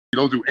You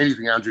don't do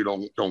anything Andre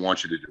don't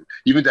want you to do.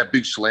 Even that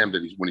big slam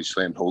that when he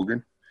slammed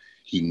Hogan,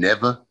 he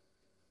never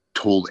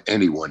told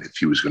anyone if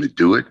he was going to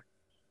do it,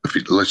 if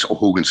he lets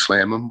Hogan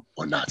slam him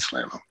or not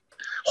slam him.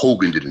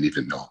 Hogan didn't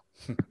even know.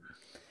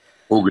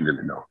 Hogan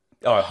didn't know.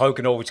 Oh,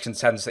 Hogan always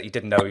contends that he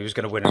didn't know he was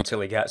going to win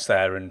until he gets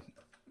there, and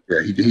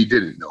yeah, he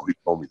didn't know. He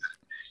told me that.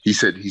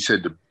 He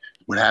said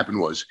what happened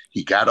was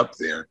he got up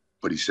there,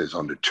 but he says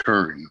on the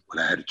turn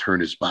when I had to turn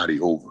his body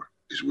over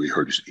is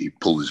where he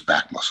pulled his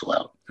back muscle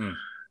out.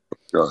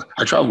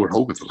 I traveled with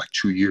Hogan for like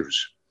 2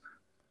 years.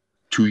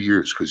 2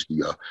 years because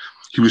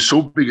he was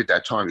so big at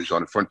that time. He was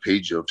on the front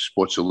page of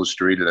Sports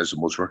Illustrated as the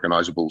most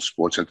recognizable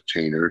sports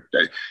entertainer.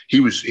 He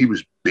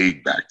was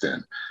big back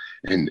then.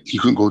 And he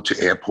couldn't go to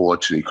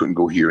airports and he couldn't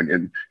go here.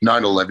 And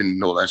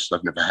 9/11, all that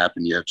stuff never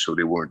happened yet. So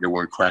they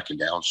weren't cracking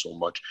down so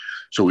much.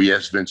 So he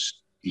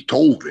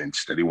told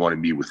Vince that he wanted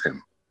me with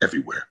him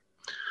everywhere,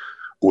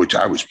 which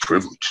I was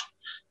privileged.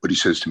 But he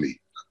says to me,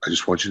 I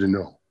just want you to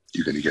know,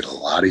 you're going to get a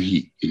lot of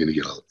heat. You're going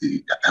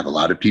to have a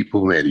lot of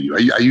people mad at you.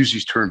 I use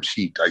these terms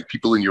heat. Like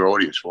people in your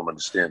audience won't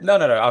understand. No.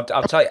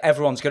 I'll tell you,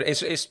 everyone's going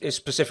to, it's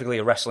specifically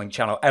a wrestling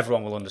channel.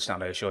 Everyone will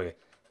understand, I assure you.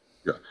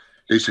 Yeah.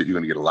 They said, you're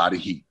going to get a lot of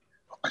heat.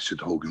 I said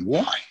to Hogan,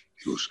 why?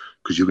 He goes,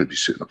 because you're going to be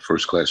sitting up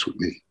first class with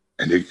me.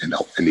 And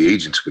the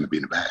agent's going to be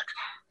in the back.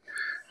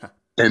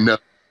 And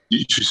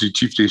you should see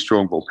Chief Jay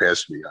Strongbow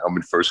pass me. I'm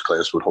in first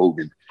class with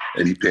Hogan.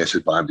 And he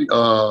passes by me.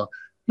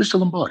 Mr.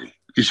 Lombardi.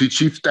 You see,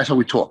 Chief, that's how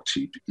we talk,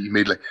 Chief. He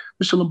made like,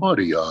 Mr.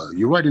 Lombardi,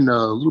 you're riding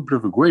a little bit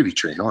of a gravy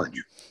train, aren't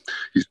you?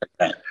 He's like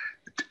that.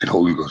 And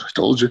Hogan goes, I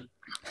told you.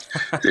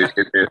 It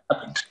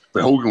happened.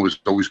 But Hogan was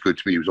always good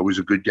to me. He was always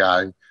a good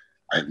guy.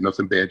 I have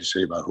nothing bad to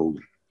say about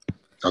Hogan.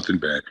 Nothing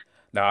bad.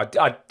 No,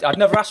 I'd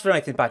never asked for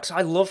anything back because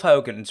I love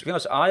Hogan. And to be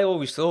honest, I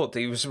always thought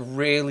that he was a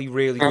really,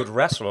 really good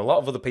wrestler. A lot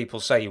of other people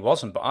say he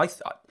wasn't, but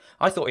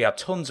I thought he had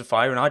tons of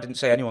fire, and I didn't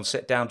see anyone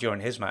sit down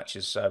during his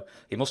matches, so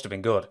he must have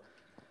been good.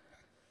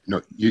 No,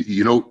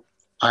 you know,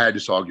 I had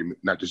this argument,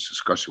 not this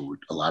discussion with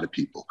a lot of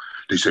people.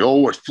 They say,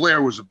 "Oh,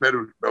 Flair was a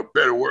better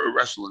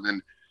wrestler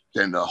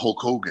than Hulk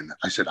Hogan."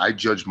 I said, I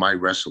judged my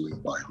wrestling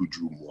by who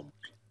drew more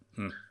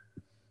money.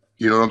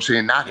 You know what I'm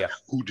saying? Not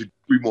who did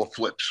 3 more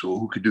flips or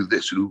who could do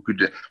this or who could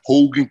do that.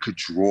 Hogan could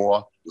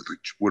draw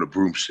with a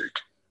broomstick.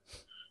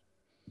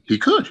 He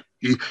could.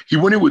 He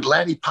went in with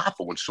Lanny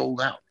Poffo and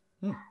sold out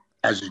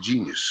as a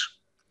genius.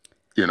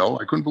 You know,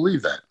 I couldn't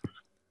believe that.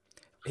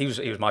 He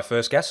was my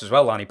first guest as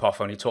well, Lanny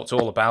Poffo, and he talked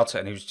all about it,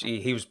 and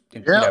he was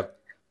you know,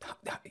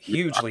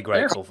 hugely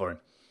grateful for him.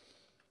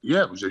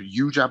 Yeah, it was a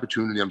huge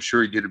opportunity. I'm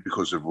sure he did it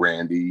because of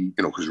Randy,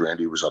 you know, because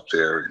Randy was up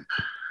there. And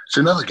it's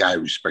another guy I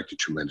respected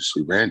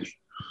tremendously, Randy.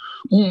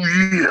 Oh,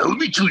 yeah, let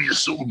me tell you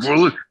something,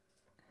 brother.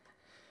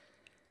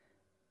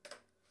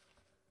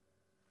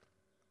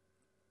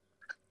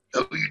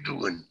 How are you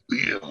doing?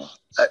 Yeah.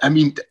 I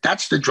mean,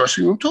 that's the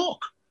dressing room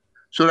talk.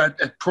 So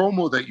that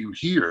promo that you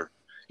hear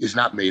is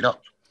not made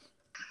up.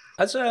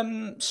 As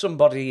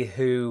somebody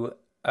who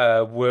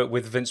worked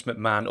with Vince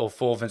McMahon or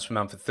for Vince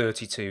McMahon for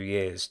 32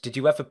 years, did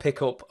you ever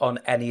pick up on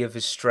any of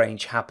his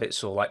strange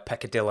habits or like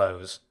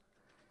peccadillos?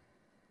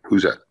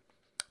 Who's that?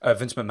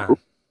 Vince McMahon.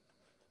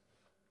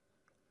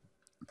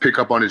 Pick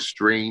up on his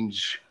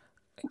strange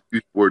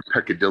word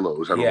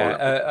peccadillos. I don't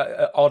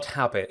know. Odd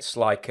habits,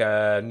 like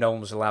no one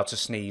was allowed to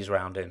sneeze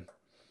around him.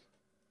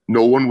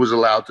 No one was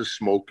allowed to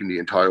smoke in the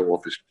entire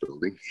office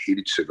building. He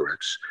hated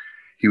cigarettes.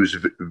 He was a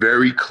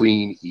very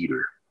clean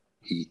eater.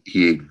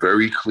 He ate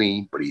very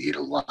clean, but he ate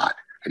a lot.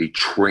 And he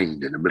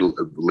trained in the middle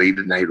of late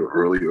at night or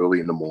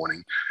early in the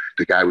morning.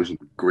 The guy was in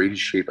the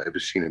greatest shape I've ever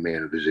seen a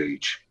man of his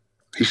age.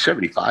 He's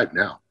 75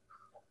 now.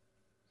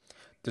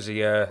 Does he?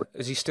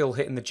 Is he still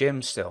hitting the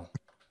gym still?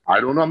 I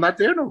don't know. I'm not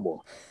there no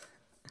more.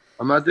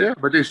 I'm not there,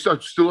 but they're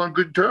still on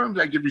good terms.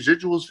 I get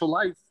residuals for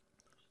life.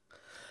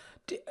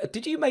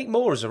 Did you make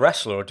more as a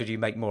wrestler or did you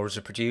make more as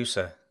a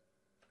producer?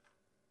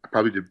 I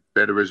probably did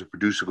better as a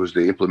producer because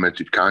they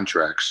implemented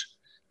contracts.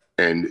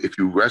 And if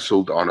you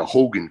wrestled on a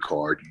Hogan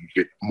card, you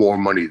get more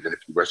money than if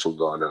you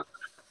wrestled on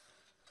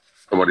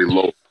somebody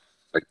low,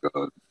 like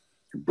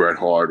Bret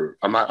Hart. Or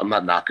I'm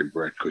not knocking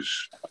Bret because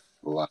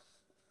a lot.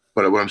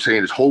 But what I'm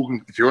saying is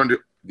Hogan. If you're under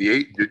the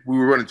A, we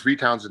were running 3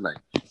 towns a night.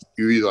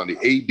 You're either on the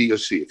A, B, or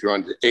C. If you're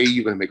on the A,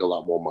 you're going to make a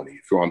lot more money.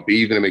 If you're on B,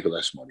 you're going to make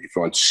less money. If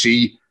you're on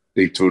C,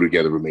 they throw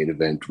together a main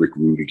event, Rick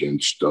Rude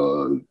against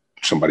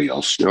somebody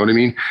else. You know what I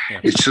mean?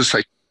 Yeah. It's just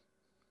like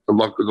the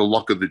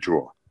luck of the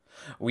draw.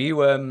 Were you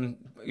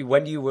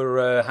when you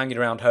were hanging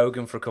around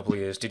Hogan for a couple of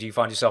years? Did you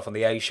find yourself on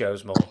the A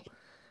shows more?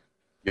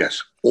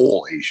 Yes,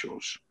 all A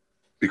shows,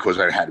 because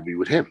I had to be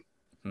with him.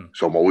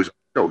 So I'm always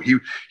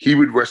he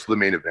would wrestle the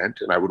main event,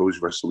 and I would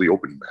always wrestle the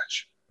opening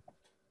match.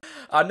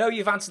 I know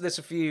you've answered this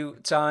a few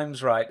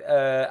times, right?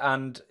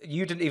 And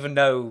you didn't even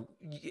know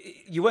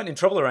you weren't in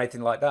trouble or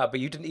anything like that,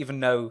 but you didn't even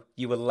know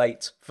you were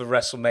late for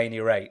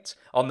WrestleMania 8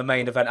 on the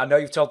main event. I know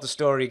you've told the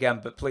story again,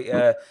 but please,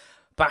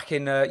 back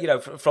in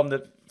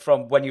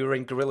from when you were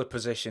in gorilla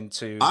position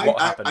to what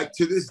happened.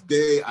 To this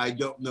day, I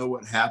don't know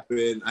what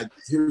happened.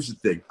 Here's the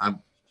thing: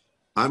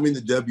 I'm in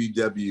the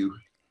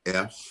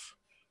WWF.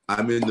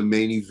 I'm in the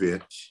main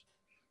event.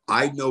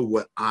 I know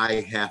what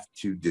I have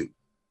to do.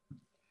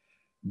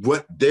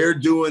 What they're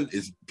doing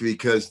is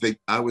because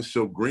I was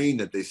so green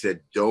that they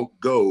said, don't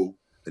go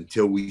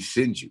until we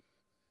send you.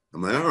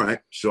 I'm like, all right.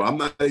 So I'm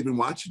not even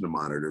watching the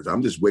monitors.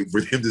 I'm just waiting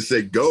for them to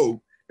say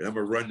go, and I'm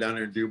going to run down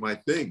there and do my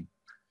thing.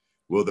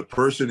 Well, the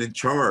person in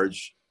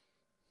charge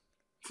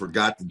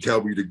forgot to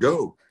tell me to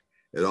go.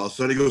 And all of a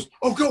sudden he goes,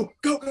 oh, go.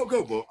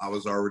 Well, I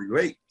was already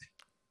late.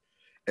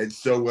 And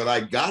so when I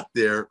got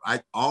there,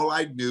 all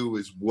I knew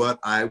is what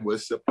I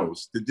was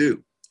supposed to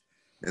do.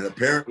 And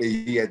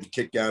apparently he had to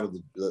kick out of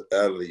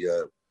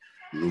the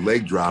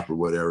leg drop or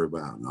whatever.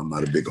 But I'm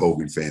not a big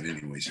Hogan fan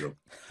anyway. So,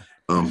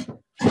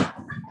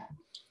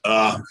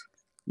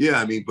 yeah,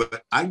 I mean,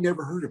 but I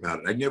never heard about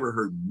it. I never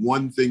heard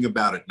one thing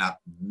about it, not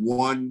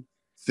one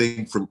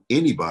thing from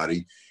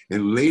anybody.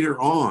 And later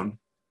on,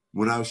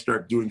 when I would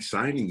start doing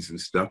signings and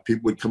stuff,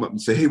 people would come up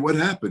and say, hey, what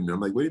happened? And I'm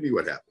like, what do you mean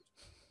what happened?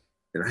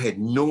 And I had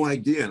no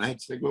idea. And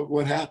I'd say, well,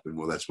 what happened?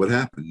 Well, that's what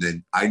happened.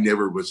 And I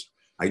never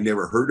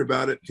heard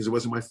about it because it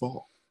wasn't my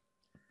fault.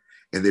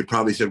 And they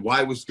probably said,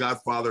 why was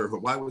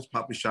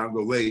Papa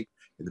Shango late?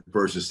 And the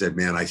person said,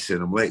 man, I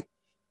sent him late.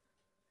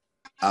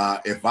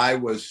 Well,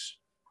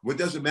 it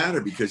doesn't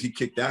matter because he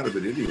kicked out of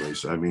it anyway.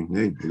 So, I mean,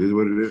 hey, it is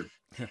what it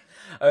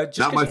is.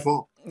 Not my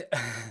fault.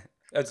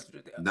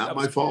 Not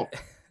my fault.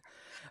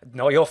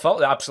 Not your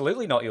fault.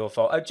 Absolutely not your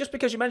fault. Just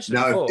because you mentioned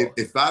it before.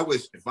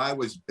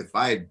 If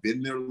I had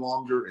been there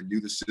longer and knew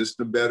the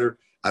system better,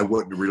 I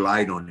wouldn't have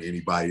relied on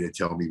anybody to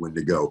tell me when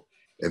to go.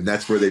 And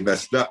that's where they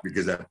messed up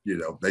because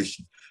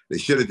they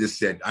should have just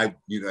said, at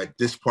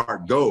this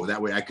part go.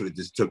 That way I could have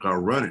just took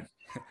on running.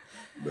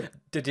 But,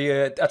 did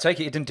you? I take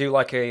it you didn't do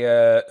like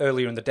a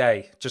earlier in the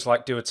day, just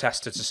like do a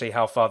tester to see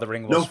how far the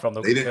ring was from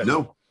the. They didn't.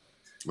 No,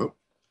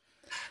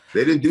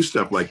 they didn't do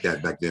stuff like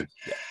that back then.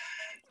 Yeah.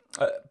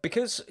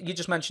 Because you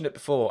just mentioned it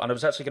before, and I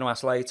was actually going to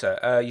ask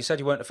later. You said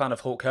you weren't a fan of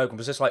Hulk Hogan.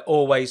 Was this like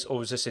always, or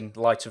was this in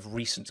light of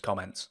recent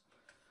comments?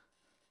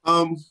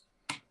 I'm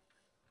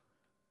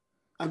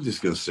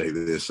just going to say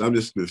this. I'm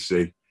just going to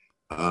say,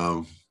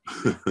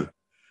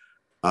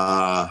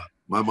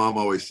 my mom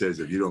always says,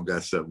 if you don't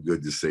got something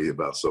good to say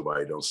about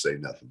somebody, don't say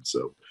nothing.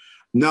 So,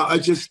 no,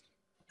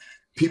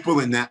 people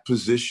in that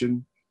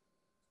position,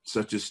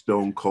 such as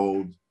Stone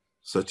Cold,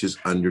 such as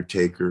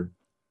Undertaker,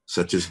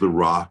 such as The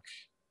Rock,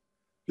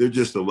 they're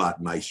just a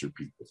lot nicer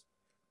people.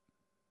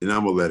 And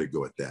I'm going to let it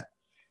go at that.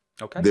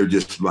 Okay. They're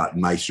just a lot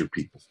nicer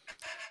people.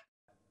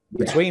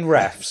 Between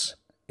refs,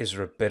 is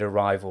there a bit of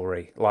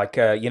rivalry? Like,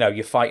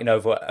 you're fighting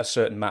over a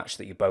certain match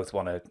that you both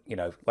want to,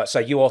 let's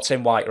say you or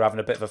Tim White are having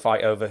a bit of a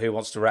fight over who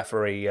wants to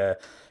referee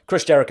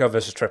Chris Jericho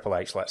versus Triple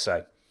H, let's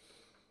say.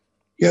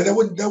 Yeah, that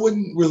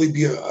wouldn't really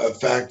be a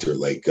factor.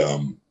 Like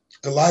the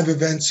live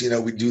events,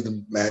 we do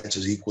the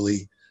matches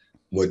equally,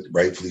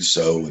 rightfully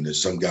so. And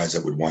there's some guys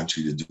that would want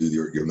you to do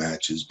your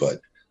matches, but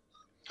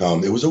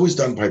it was always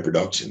done by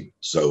production.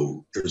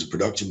 So there's a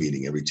production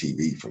meeting every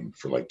TV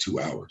for like 2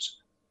 hours.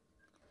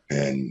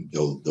 And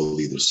they'll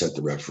either set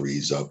the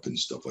referees up and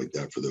stuff like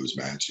that for those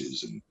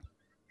matches and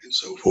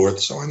so forth.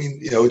 So, I mean,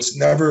 it's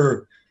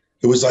never,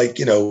 it was like,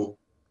 when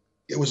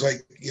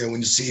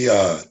you see,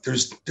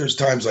 there's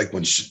times like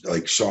when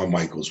like Shawn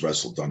Michaels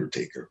wrestled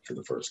Undertaker for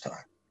the first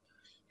time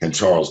and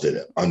Charles did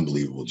an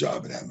unbelievable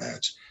job in that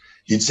match.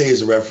 You'd say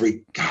as a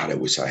referee, God, I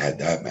wish I had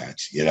that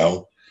match,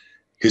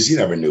 because you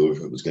never knew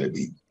if it was going to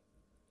be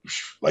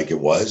like it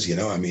was,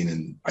 I mean,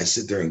 and I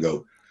sit there and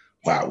go,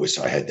 wow, I wish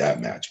I had that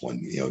match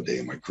one, day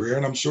in my career.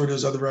 And I'm sure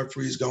there's other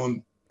referees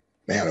going,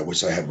 man, I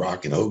wish I had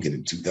Rock and Hogan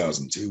in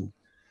 2002,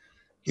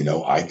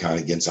 icon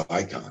against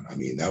icon. I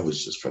mean, that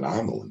was just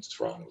phenomenal in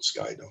Toronto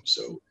Skydome.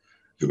 So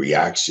the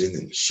reaction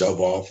and the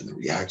shove off and the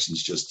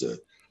reactions just to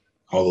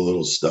all the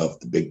little stuff,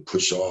 the big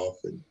push off.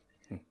 And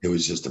it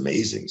was just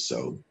amazing.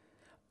 So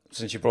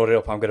since you brought it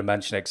up, I'm going to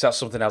mention it because that's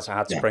something else I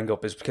had to bring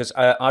up is because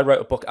I wrote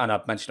a book, and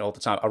I've mentioned it all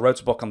the time. I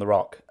wrote a book on The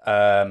Rock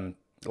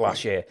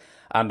last year.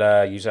 And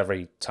use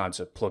every time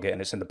to plug it,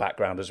 and it's in the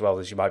background as well,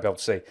 as you might be able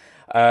to see.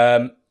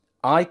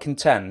 I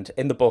contend,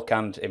 in the book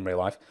and in real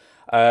life,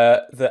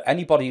 that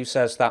anybody who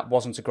says that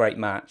wasn't a great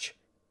match,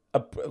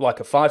 like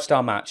a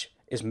 5-star match,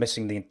 is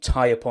missing the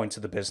entire point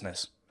of the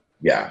business.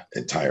 Yeah,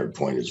 the entire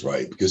point is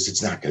right, because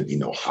it's not going to be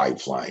no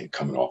high-flying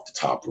coming off the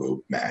top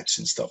rope match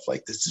and stuff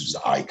like this. This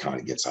was icon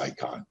against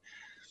icon.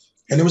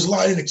 And there was a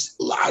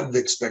lot of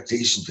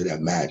expectation for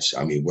that match.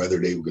 I mean, whether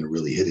they were going to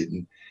really hit it,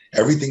 and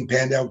everything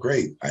panned out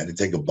great. I had to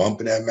take a bump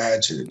in that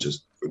match, and it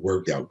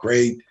worked out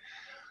great.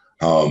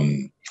 I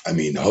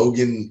mean,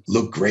 Hogan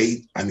looked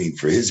great. I mean,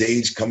 for his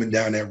age, coming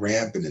down that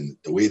ramp, and then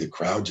the way the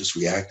crowd just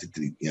reacted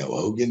to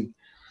Hogan,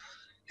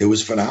 it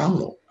was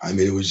phenomenal. I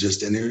mean, it was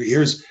just, and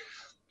here's,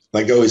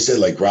 like I always said,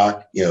 like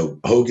Rock,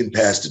 Hogan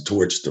passed the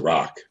torch to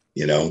Rock,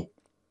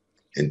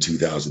 in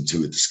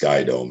 2002 at the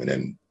Skydome, and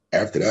then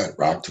after that,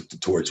 Rock took the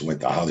torch and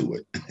went to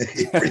Hollywood.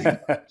 Pretty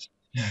much.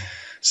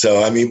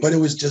 So, I mean, but it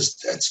was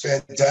that's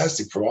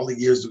fantastic for all the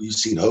years that we've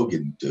seen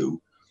Hogan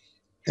do.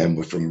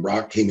 And from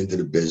Rock came into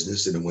the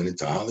business and then went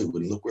into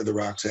Hollywood. And look where the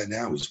Rock's at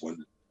now. He's one of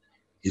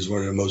He's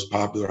one of the most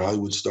popular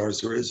Hollywood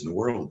stars there is in the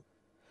world.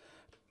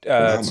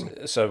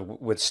 So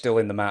we're still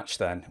in the match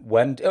then.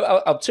 When?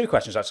 I'll two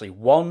questions actually.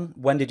 One,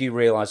 when did you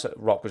realise that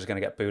Rock was going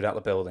to get booed out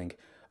of the building?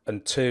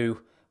 And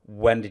two,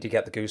 when did you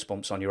get the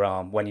goosebumps on your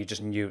arm? When you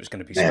just knew it was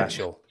going to be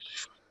special?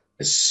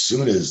 As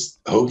soon as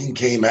Hogan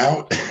came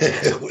out,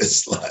 it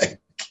was like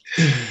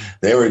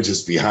they were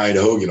just behind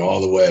Hogan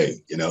all the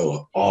way, you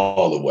know,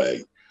 all the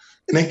way.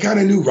 And they kind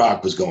of knew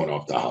Rock was going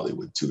off to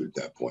Hollywood too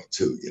at that point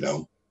too, you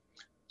know.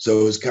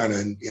 So it was kind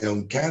of, you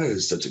know, Canada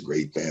is such a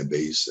great fan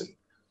base and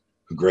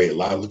a great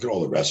lot. Look at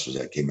all the wrestlers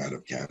that came out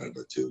of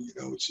Canada too, you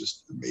know, it's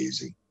just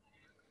amazing.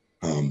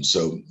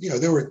 So, you know,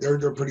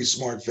 they're pretty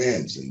smart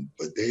fans,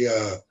 but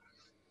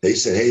they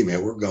said, hey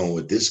man, we're going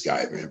with this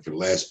guy, man, for the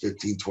last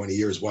 15, 20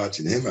 years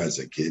watching him as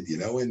a kid, you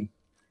know, and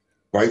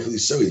rightfully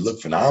so. He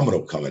looked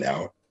phenomenal coming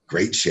out,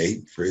 great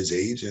shape for his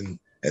age and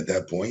at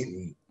that point,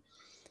 and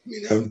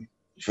you know,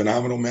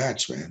 phenomenal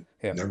match, man.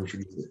 Yeah. Never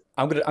forget it.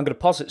 I'm gonna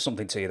posit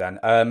something to you then.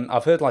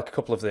 I've heard like a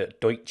couple of the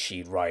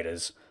Deutsche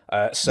writers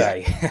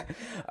say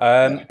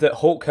that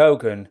Hulk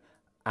Hogan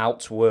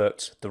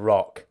outworked The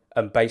Rock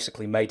and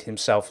basically made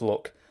himself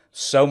look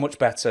so much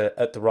better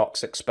at The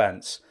Rock's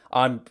expense.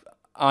 I'm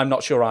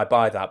not sure I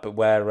buy that, but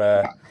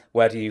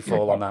where do you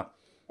fall on that?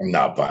 I'm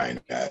not buying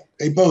that.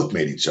 They both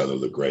made each other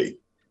look great.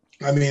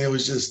 I mean, it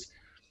was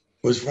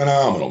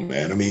phenomenal,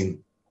 man. I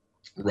mean,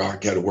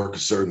 Rock had to work a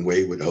certain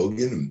way with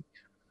Hogan, and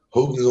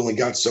Hogan's only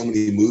got so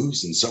many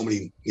moves and so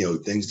many, you know,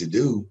 things to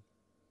do.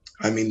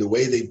 I mean, the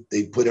way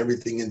they put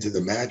everything into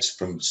the match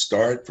from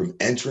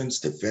entrance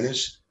to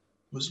finish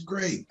was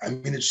great. I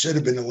mean, it should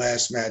have been the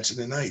last match of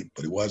the night,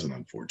 but it wasn't,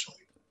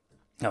 unfortunately.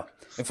 No,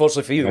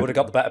 unfortunately for you, it would have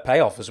got the better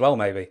payoff as well,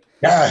 maybe.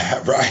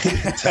 Yeah, right.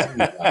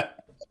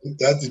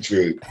 That's the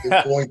truth.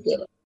 Good point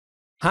there.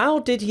 How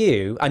did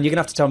you, and you're going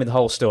to have to tell me the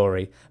whole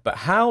story, but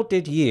how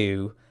did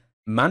you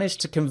manage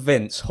to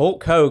convince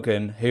Hulk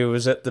Hogan, who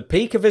was at the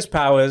peak of his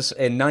powers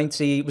in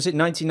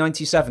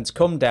 1997, to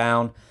come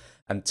down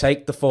and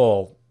take the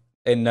fall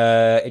in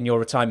your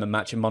retirement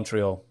match in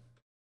Montreal?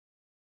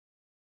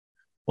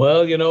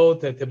 Well, you know,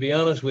 to be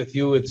honest with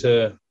you,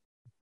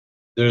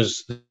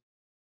 there's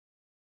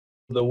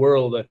the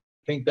world. I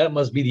think that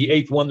must be the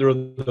eighth wonder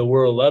of the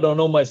world. I don't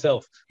know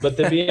myself, but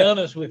to be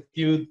honest with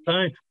you,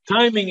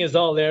 timing is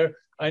all there.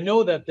 I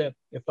know that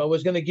if I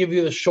was going to give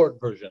you the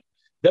short version,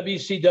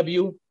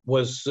 WCW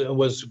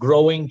was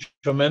growing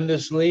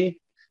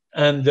tremendously,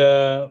 and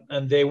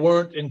they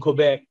weren't in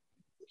Quebec,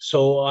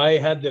 so I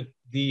had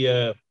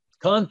the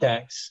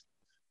contacts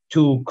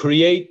to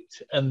create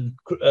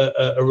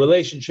a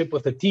relationship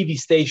with a TV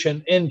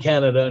station in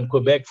Canada and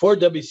Quebec for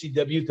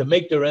WCW to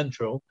make their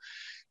intro.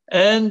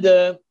 And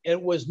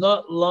it was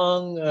not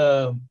long,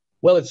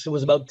 it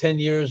was about 10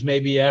 years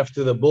maybe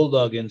after the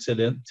Bulldog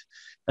incident.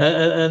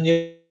 And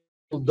you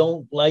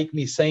don't like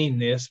me saying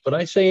this, but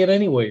I say it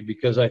anyway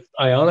because I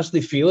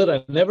honestly feel it.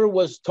 I never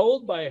was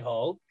told by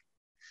Hulk,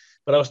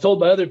 but I was told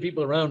by other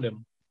people around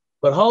him.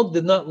 But Hulk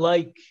did not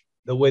like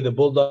the way the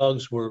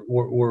Bulldogs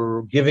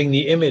were giving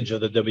the image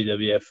of the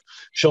WWF,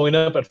 showing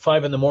up at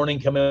 5 a.m,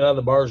 coming out of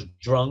the bars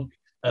drunk,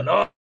 and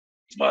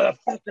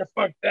motherfucker,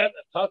 fuck that,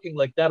 talking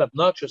like that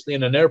obnoxiously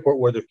in an airport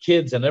where there are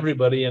kids and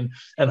everybody. And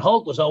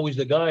Hulk was always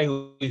the guy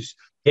who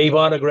gave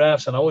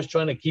autographs and always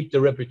trying to keep the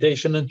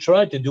reputation and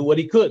tried to do what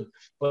he could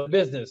for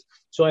business.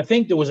 So I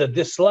think there was a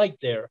dislike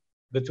there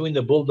between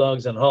the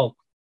Bulldogs and Hulk.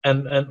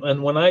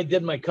 And when I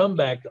did my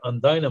comeback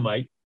on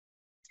Dynamite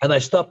and I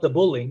stopped the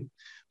bullying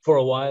for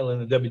a while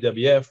in the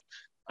WWF,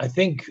 I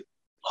think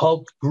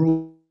Hulk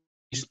grew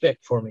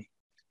respect for me.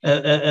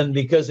 And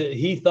because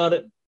he thought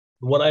it,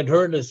 what I'd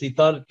heard is he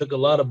thought it took a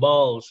lot of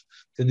balls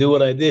to do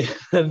what I did.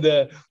 And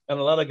a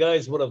lot of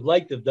guys would have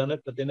liked to have done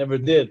it, but they never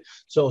did.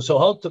 So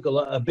Hulk took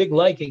a big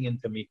liking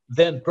into me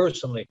then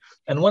personally.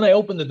 And when I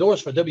opened the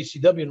doors for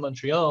WCW in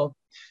Montreal,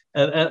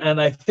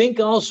 and I think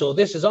also,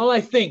 this is all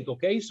I think,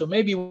 okay? So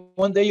maybe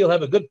one day you'll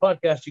have a good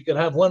podcast. You could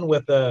have one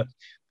with,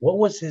 what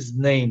was his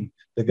name?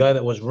 The guy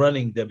that was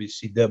running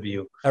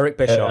WCW. Eric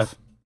Bischoff.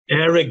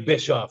 Eric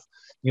Bischoff.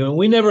 You know,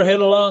 we never hit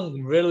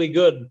along really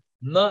good.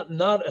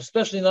 Not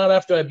especially not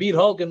after I beat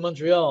Hulk in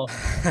Montreal.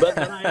 But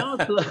I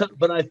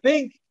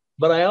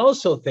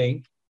also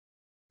think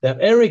that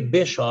Eric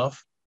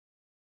Bischoff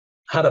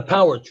had a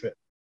power trip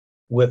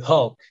with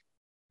Hulk,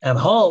 and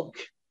Hulk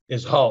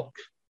is Hulk,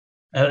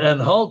 and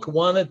Hulk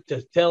wanted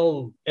to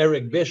tell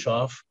Eric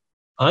Bischoff,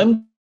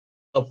 I'm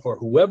up for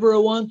whoever I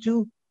want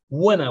to,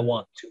 when I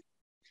want to.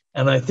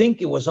 And I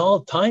think it was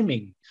all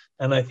timing,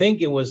 and I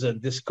think it was a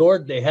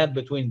discord they had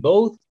between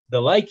both.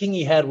 The liking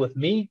he had with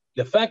me,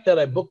 the fact that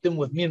I booked him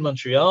with me in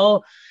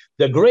Montreal,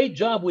 the great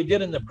job we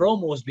did in the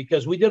promos,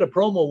 because we did a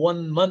promo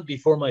 1 month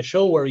before my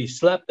show where he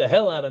slapped the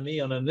hell out of me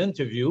on an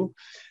interview.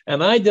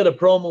 And I did a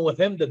promo with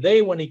him the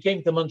day when he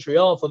came to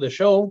Montreal for the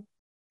show.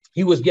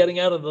 He was getting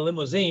out of the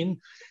limousine,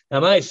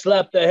 and I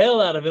slapped the hell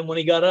out of him when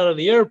he got out of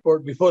the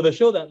airport before the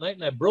show that night,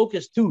 and I broke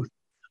his tooth.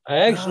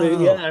 I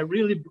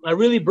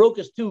really broke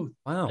his tooth.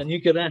 Wow. And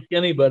you can ask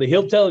anybody.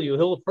 He'll tell you.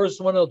 He'll the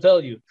first one he'll tell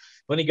you.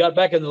 when he got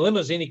back in the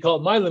limousine, he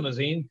called my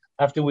limousine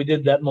after we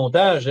did that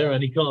montage there,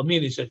 and he called me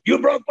and he said, "You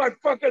broke my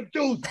fucking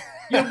tooth.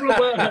 You broke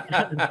my..."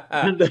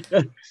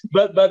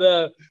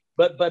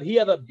 but he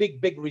had a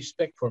big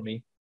respect for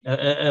me,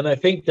 and I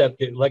think that,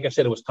 like I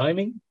said, it was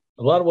timing.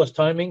 A lot of it was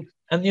timing,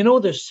 and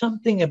there's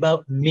something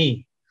about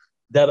me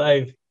that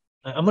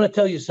I'm going to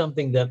tell you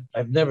something that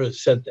I've never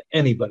said to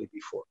anybody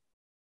before.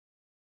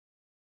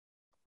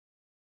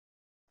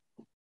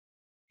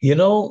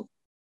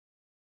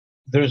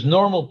 There's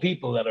normal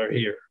people that are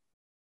here,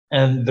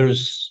 and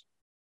there's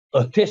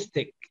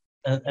autistic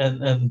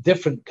and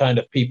different kind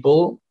of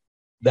people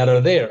that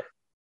are there.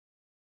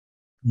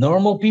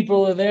 Normal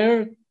people are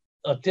there,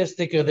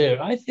 autistic are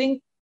there. I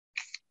think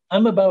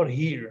I'm about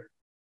here.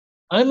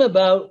 And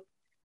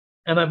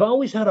I've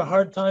always had a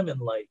hard time in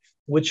life,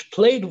 which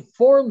played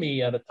for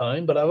me at a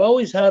time, but I've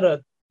always had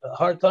a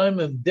hard time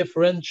in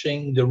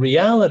differentiating the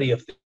reality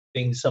of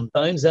things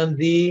sometimes and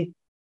the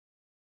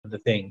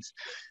things.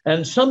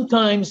 And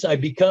sometimes I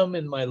become,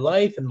 in my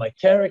life and my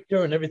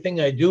character and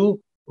everything I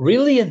do,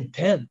 really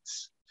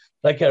intense.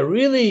 Like I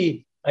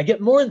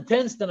get more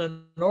intense than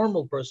a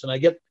normal person. I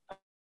get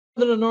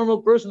more than a normal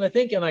person, I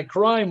think, and I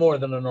cry more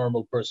than a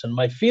normal person.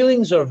 My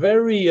feelings are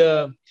very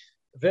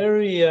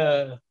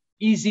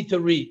easy to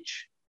reach.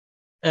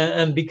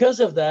 And because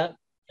of that,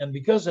 and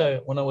because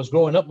when I was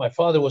growing up, my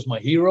father was my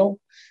hero.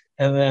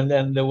 And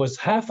then there was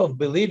half of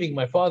believing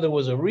my father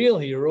was a real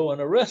hero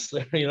and a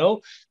wrestler,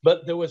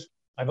 but there was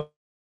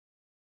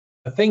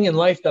a thing in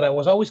life that I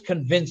was always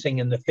convincing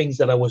in the things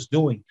that I was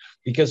doing,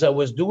 because I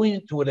was doing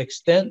it to an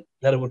extent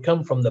that it would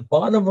come from the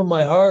bottom of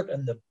my heart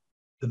and the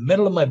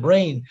middle of my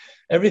brain.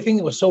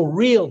 Everything was so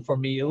real for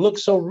me. It looked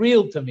so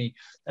real to me.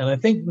 And I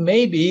think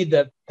maybe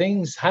that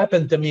things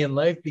happened to me in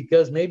life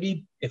because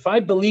maybe if I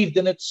believed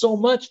in it so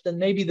much, then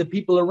maybe the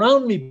people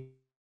around me.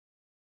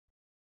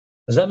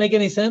 Does that make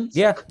any sense?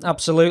 Yeah,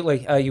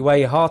 absolutely. You wear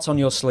your heart on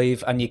your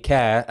sleeve and you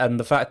care. And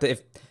the fact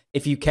that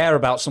if you care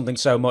about something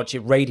so much, it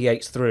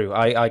radiates through.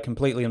 I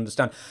completely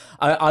understand.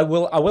 I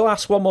will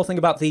ask one more thing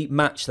about the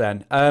match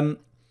then.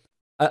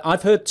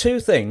 I've heard two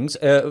things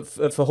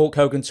for Hulk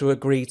Hogan to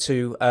agree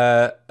to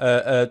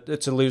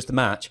lose the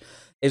match.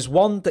 Is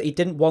one, that he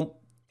didn't want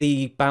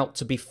the bout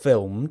to be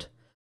filmed,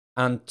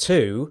 and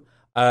two,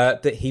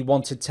 that he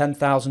wanted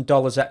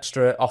 $10,000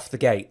 extra off the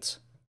gate.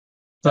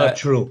 Not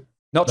true.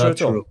 Not true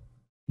at all.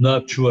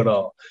 Not true at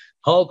all.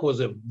 Hulk was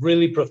a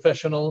really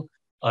professional.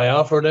 I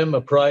offered him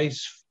a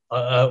price.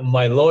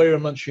 My lawyer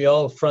in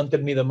Montreal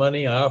fronted me the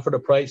money. I offered a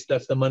price.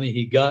 That's the money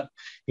he got.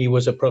 He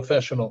was a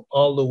professional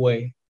all the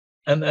way.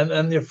 And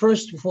your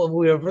first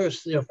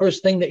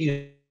thing that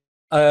you.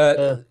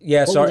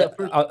 Yeah, sorry.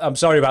 I'm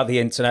sorry about the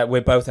internet.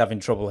 We're both having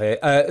trouble here.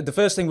 The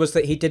first thing was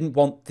that he didn't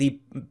want the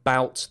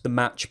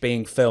match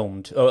being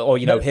filmed, or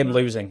him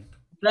losing.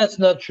 That's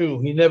not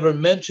true. He never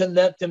mentioned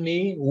that to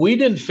me. We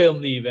didn't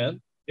film the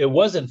event. It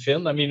wasn't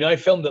filmed. I mean, I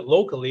filmed it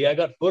locally. I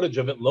got footage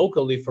of it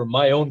locally for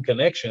my own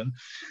connection,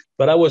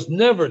 but I was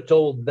never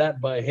told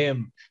that by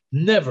him.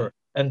 Never.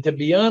 And to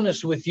be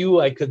honest with you,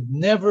 I could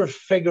never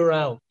figure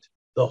out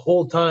the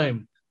whole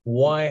time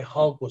why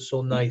Hulk was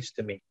so nice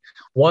to me,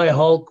 why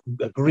Hulk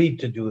agreed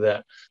to do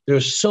that.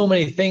 There's so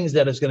many things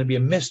that is going to be a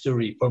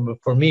mystery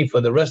for me for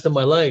the rest of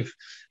my life.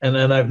 And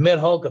I've met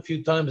Hulk a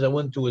few times. I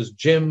went to his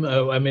gym,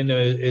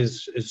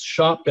 his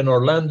shop in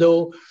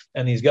Orlando,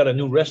 and he's got a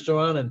new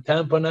restaurant in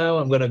Tampa now.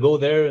 I'm going to go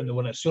there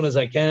as soon as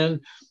I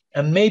can.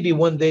 And maybe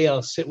one day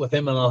I'll sit with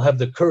him and I'll have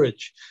the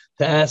courage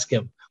to ask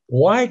him,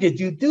 why did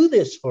you do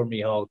this for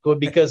me, Hulk? Well,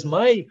 because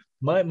my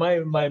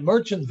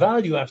merchant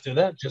value after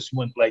that just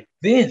went like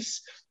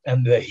this.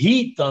 And the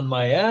heat on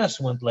my ass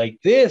went like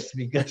this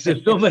because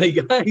there's so many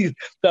guys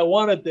that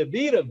wanted to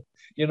beat him,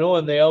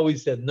 and they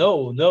always said,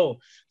 no.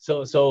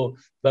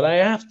 But I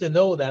have to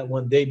know that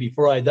one day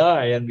before I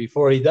die, and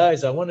before he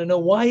dies, I want to know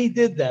why he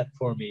did that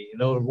for me,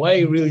 why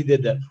he really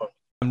did that for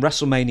me.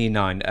 WrestleMania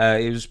 9,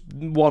 it was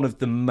one of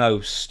the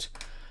most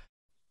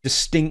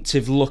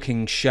distinctive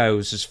looking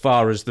shows as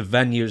far as the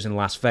venues in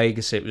Las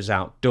Vegas. It was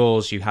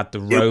outdoors. You had the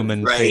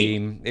Roman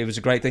theme. It was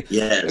a great thing.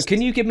 Yes.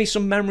 Can you give me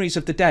some memories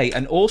of the day,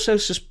 and also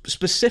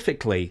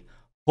specifically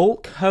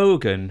Hulk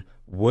Hogan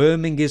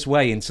worming his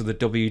way into the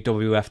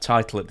WWF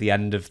title at the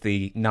end of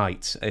the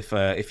night,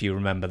 if you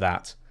remember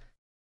that?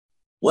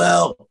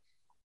 Well,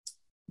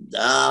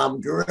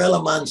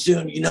 Gorilla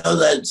Monsoon,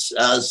 that's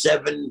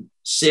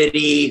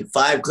 7-city,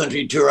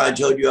 5-country tour I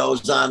told you I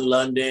was on,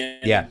 London,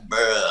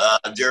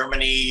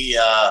 Germany,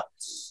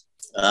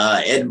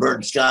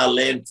 Edinburgh,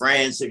 Scotland,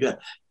 France.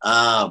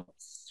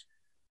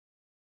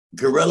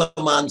 Gorilla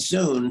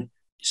Monsoon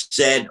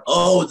said,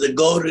 the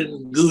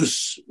Golden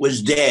Goose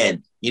was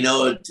dead.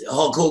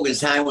 Hulk Hogan's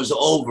time was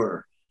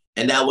over.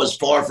 And that was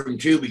far from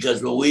true,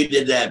 because when we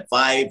did that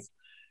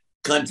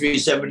 5-country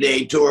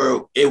 7-day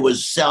tour, it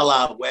was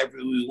sellout wherever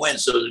we went.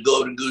 So the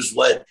Golden Goose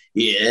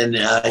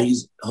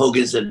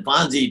Hogan said,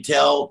 Fonzie,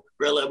 tell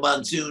Gorilla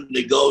Monsoon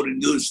the Golden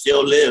Goose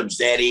still lives,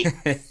 Daddy.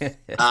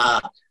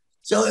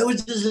 So it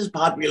was just his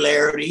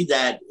popularity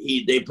that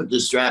they put the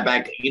strap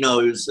back. It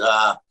was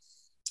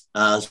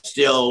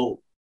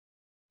still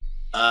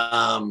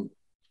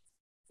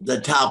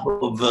the top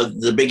of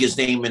the biggest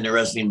name in the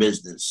wrestling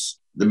business,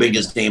 the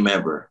biggest name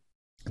ever.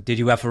 Did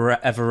you ever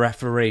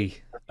referee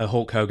a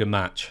Hulk Hogan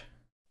match?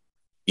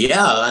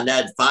 Yeah, and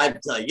that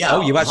yeah.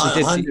 Oh, you actually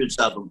did. Hundreds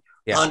of them.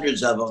 Yeah.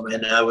 Hundreds of them.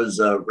 And I was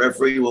a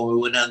referee when we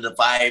went on the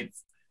 5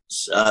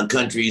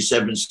 country,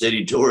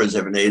 7-city tours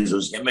every day. It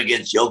was him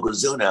against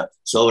Yokozuna,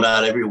 sold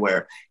out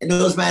everywhere. And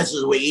those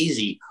matches were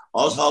easy.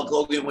 All Hulk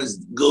Hogan was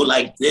go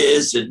like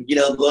this and,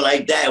 go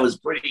like that. It was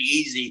pretty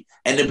easy.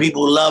 And the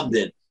people loved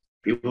it.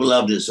 People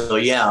loved it. So,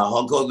 yeah,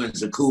 Hulk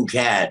Hogan's a cool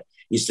cat.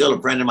 He's still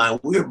a friend of mine.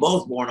 We were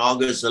both born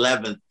August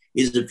 11th.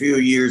 He's a few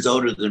years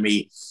older than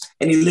me.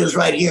 And he lives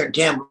right here in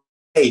Tampa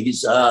Bay.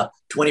 He's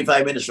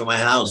 25 minutes from my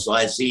house. So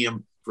I see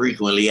him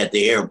frequently at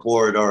the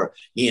airport, or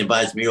he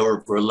invites me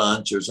over for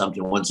lunch or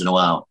something once in a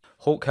while.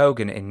 Hulk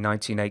Hogan in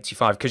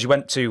 1985, because you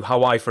went to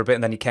Hawaii for a bit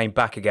and then you came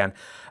back again.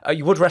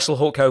 You would wrestle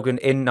Hulk Hogan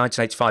in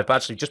 1985, but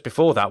actually just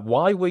before that,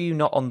 why were you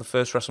not on the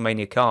first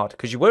WrestleMania card?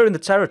 Because you were in the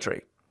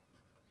territory.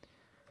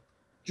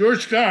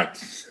 George Scott.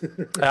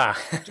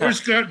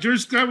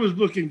 George Scott was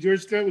booking.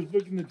 George Scott was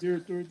booking the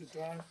territory at the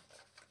time.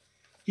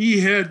 He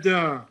had.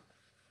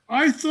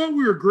 I thought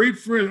we were great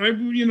friends.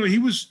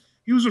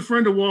 He was a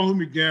friend of Wahoo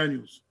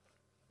McDaniel's,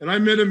 and I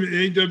met him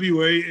in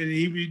AWA, and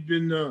he'd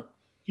been.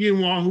 He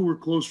and Wahoo were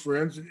close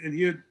friends,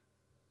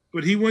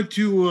 but he went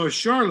to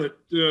Charlotte,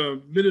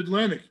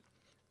 Mid-Atlantic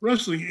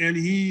Wrestling, and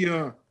he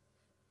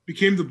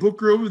became the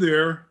booker over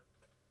there,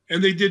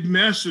 and they did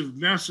massive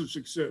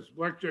success.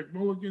 Blackjack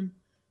Mulligan,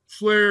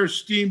 Flair,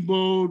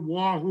 Steamboat,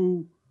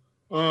 Wahoo,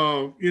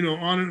 on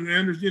and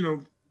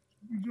Anderson,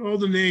 all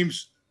the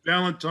names,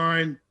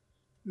 Valentine,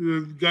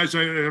 the guys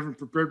I haven't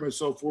prepared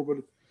myself for, but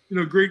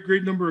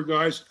great number of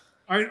guys.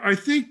 I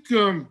think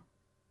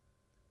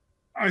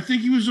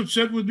he was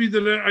upset with me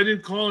that I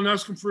didn't call and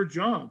ask him for a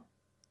job,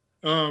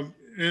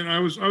 and I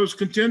was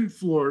content in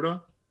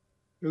Florida,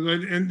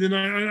 and then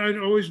I'd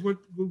always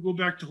go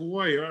back to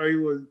Hawaii. I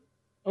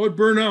would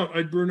burn out.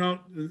 I'd burn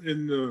out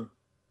in the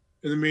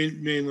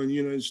mainland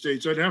United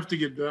States. I'd have to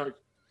get back.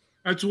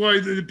 That's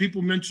why the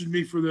people mentioned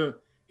me for the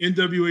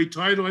NWA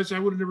title. I said I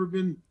would have never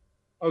been.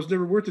 I was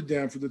never worth a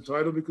damn for the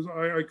title because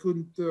I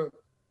couldn't.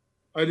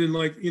 I didn't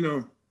like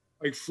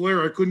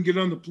Flair. I couldn't get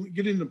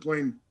in the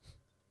plane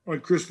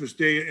on Christmas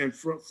Day and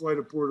fly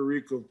to Puerto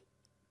Rico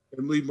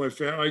and leave my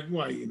family. I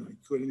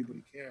could.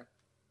 Anybody can.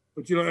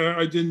 But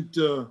I didn't.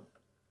 The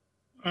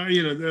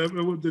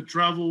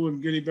travel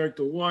and getting back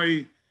to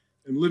Hawaii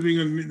and living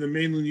in the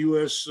mainland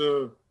U.S.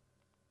 Would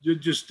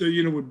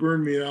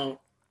burn me out.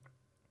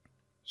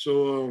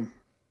 So I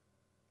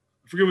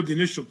forget what the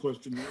initial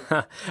question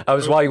was. That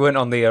was why you weren't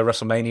on the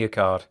WrestleMania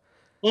card.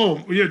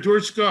 Oh yeah,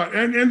 George Scott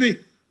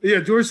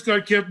George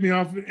Scott kept me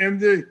off, and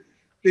the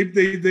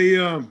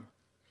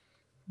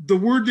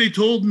word they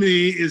told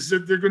me is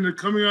that they're going to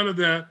coming out of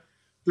that,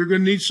 they're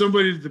going to need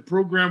somebody to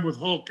program with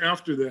Hulk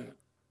after that,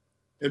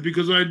 and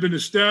because I had been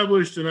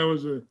established and I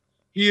was a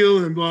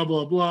heel and blah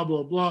blah blah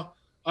blah blah,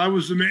 I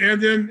was the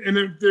man.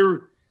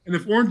 And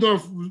if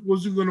Orndorff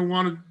wasn't going to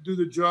want to do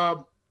the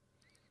job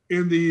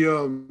in the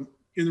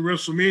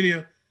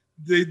WrestleMania,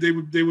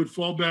 they would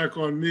fall back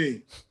on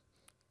me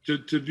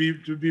to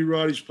be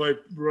Roddy's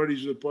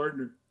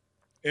partner,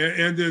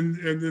 and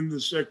then the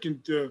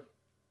second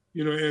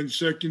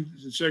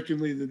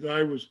secondly that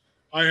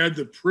I had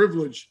the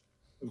privilege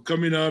of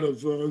coming out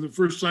of the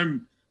first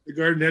time the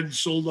Garden hadn't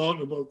sold out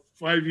in about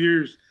 5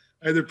 years.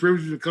 I had the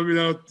privilege of coming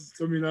out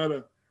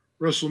of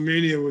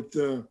WrestleMania with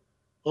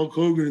Hulk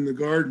Hogan in the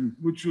Garden,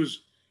 which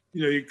was,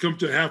 you come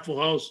to half a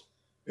house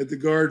at the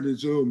Garden,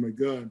 and oh my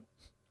God.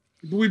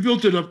 But we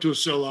built it up to a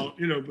sellout,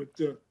 but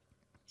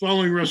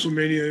following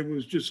WrestleMania, it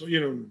was just,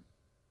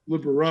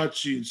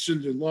 Liberace and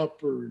Cyndi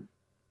Lauper and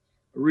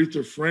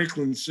Aretha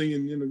Franklin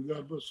singing,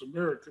 God Bless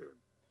America,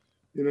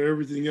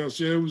 everything else.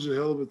 Yeah, it was a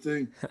hell of a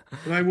thing.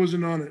 But I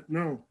wasn't on it,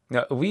 no.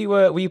 No,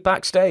 were you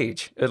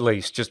backstage, at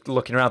least, just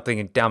looking around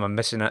thinking, damn, I'm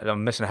missing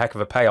a heck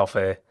of a payoff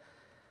here?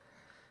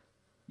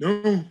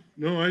 No,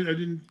 I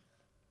didn't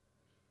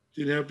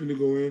happen to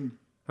go in.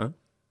 Huh?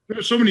 There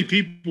were so many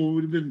people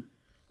would have been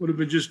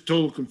just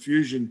total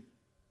confusion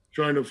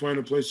trying to find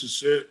a place to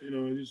sit.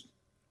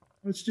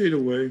 I stayed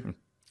away.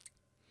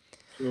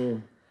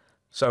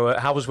 So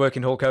how was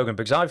working Hulk Hogan?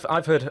 Because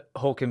I've heard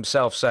Hulk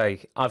himself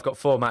say, I've got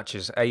 4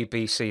 matches, A,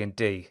 B, C, and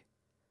D.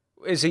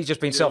 Is he just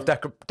being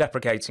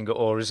self-deprecating,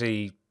 or is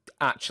he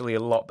actually a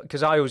lot?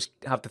 Because I always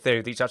have the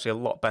theory that he's actually a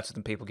lot better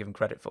than people give him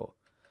credit for.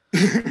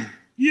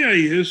 Yeah,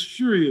 he is.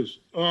 Sure, he is.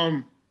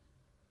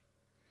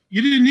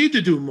 You didn't need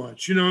to do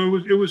much.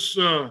 It was.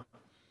 I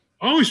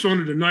always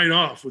found it a night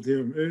off with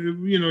him.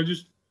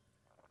 Just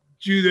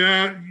do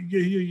that.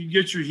 You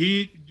get your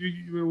heat,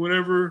 do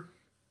whatever,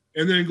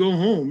 and then go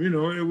home. It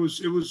was.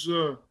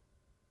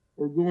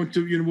 Or going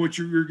to what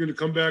you're going to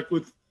come back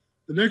with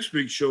the next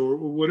big show or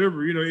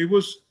whatever. He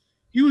was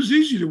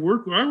easy to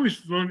work with. I always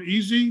found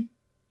easy,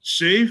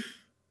 safe.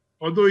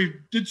 Although he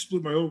did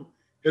split my whole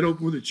head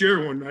open with a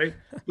chair one night,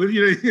 but he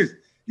was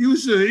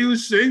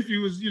safe. He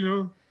was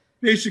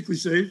basically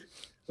safe,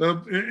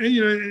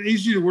 and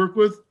easy to work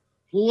with.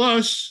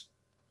 plus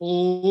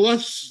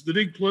the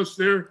big plus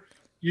there.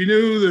 You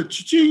knew the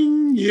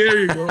ching. There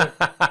you go.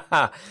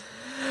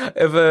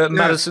 Of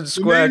Madison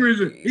Square. The main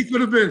reason, he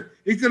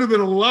could have been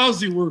a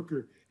lousy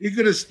worker. He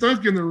could have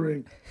stunk in the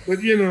ring.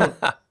 But you know,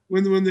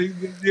 when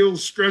the old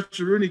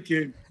stretcher Rooney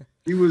came,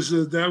 he was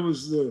that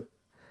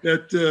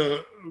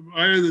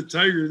Eye of the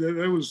Tiger.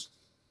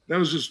 That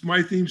was just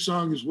my theme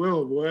song as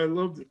well. Boy, I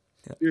loved it.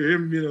 Hear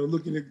him, you know,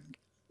 looking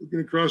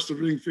across the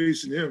ring,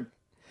 facing him.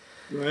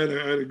 You know, I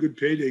had a good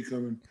payday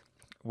coming.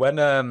 When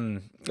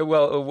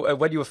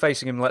you were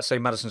facing him, let's say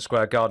Madison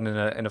Square Garden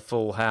in a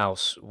full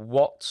house,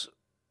 what,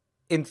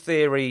 in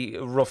theory,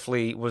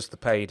 roughly was the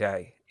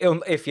payday?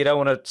 If you don't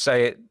want to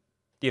say it,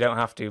 you don't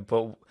have to.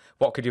 But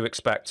what could you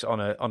expect on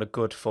a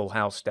good full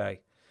house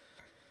day?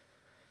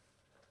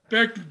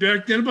 Back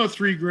then, about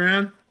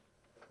 $3,000.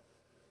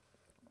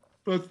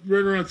 About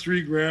right around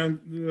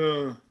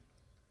 $3,000.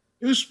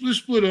 It was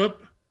split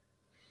up.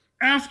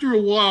 After a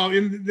while,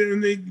 and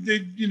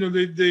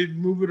they'd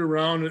move it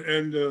around,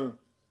 and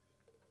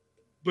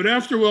but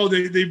after a while,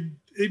 they'd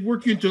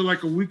work you into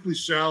like a weekly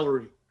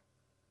salary.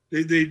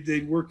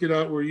 They'd work it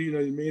out where you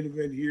main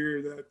event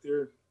here, that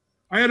there.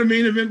 I had a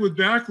main event with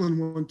Backlund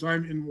one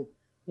time in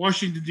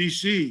Washington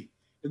D.C.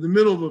 in the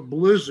middle of a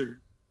blizzard,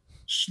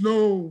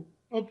 snow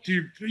up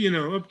to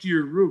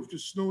your roof,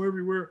 just snow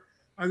everywhere.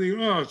 I think,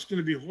 oh, it's going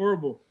to be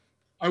horrible.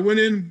 I went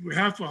in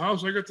half a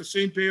house. I got the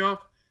same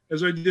payoff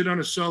as I did on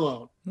a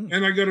sellout,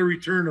 and I got a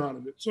return out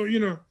of it. So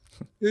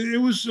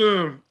it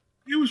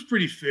was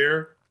pretty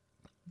fair.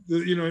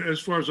 As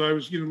far as I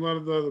was, a lot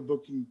of the other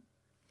booking,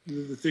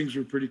 the things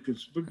were pretty good.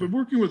 But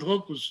working with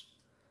Hulk was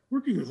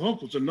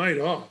a night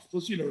off.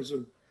 Plus, it's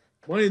a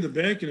Money in the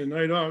Bank and a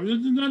night off.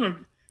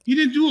 He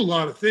didn't do a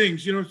lot of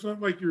things. It's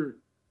not like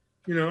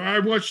I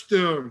watched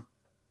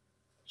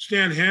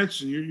Stan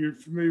Hansen. You're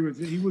familiar with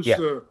him. He was,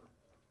 and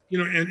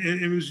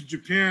it was in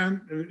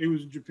Japan. And it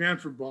was in Japan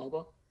for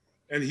Baba,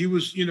 and he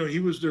was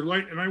their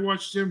light. And I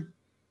watched him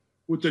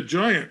with the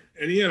Giant,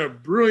 and he had a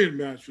brilliant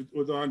match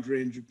with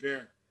Andre in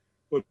Japan.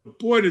 But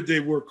boy, did they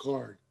work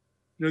hard.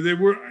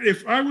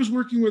 If I was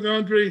working with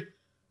Andre,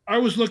 I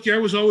was lucky. I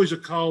was always a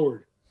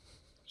coward.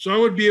 So I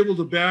would be able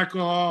to back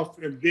off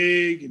and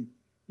beg and,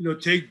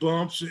 take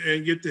bumps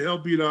and get the hell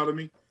beat out of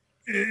me.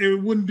 It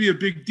wouldn't be a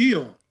big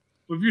deal.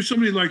 But if you're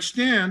somebody like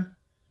Stan,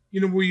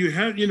 where you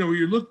had, where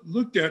you're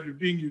looked at as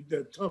being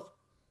that tough,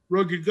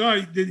 rugged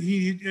guy, that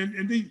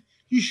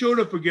he showed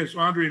up against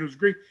Andre and it was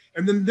great.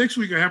 And then next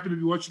week I happened to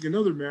be watching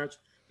another match.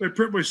 I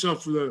prepped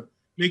myself for the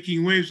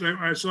Making Waves.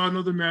 I saw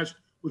another match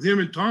with him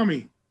and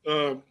Tommy,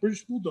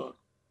 British Bulldog,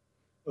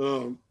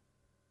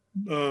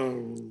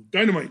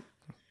 Dynamite.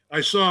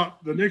 I saw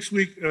the next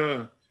week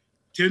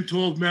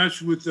 10-12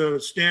 match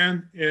with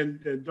Stan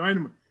and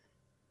Dynamite.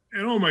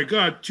 And oh my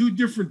God, two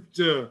different,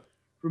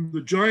 from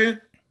the Giant,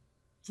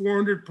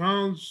 400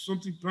 pounds,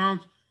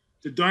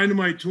 to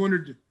Dynamite,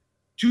 200,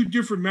 two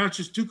different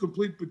matches, two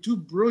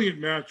brilliant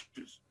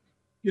matches.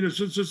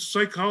 So it's just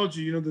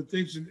psychology, the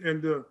things.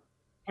 And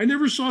I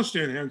never saw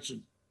Stan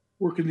Hansen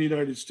work in the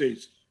United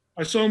States.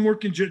 I saw him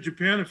work in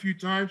Japan a few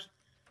times,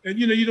 and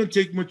you don't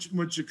take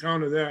much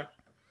account of that.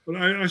 But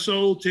I saw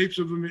old tapes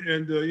of him,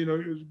 and it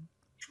was a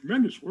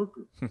tremendous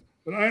worker.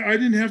 But I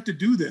didn't have to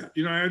do that.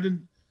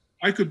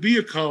 I could be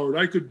a coward.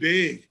 I could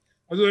beg.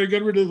 I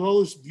got rid of all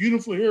this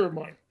beautiful hair of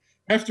mine.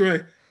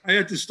 After I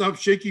had to stop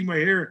shaking my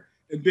hair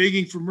and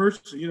begging for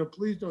mercy.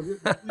 Please don't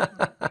hit me.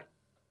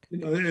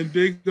 Please don't hit me. And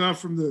begged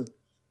off from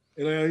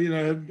and I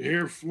had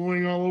hair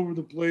flowing all over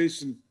the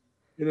place, and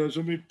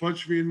somebody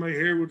punched me and my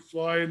hair would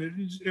fly, and it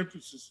was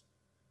emphasis.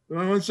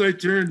 But once I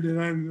turned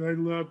and I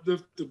left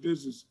the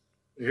business,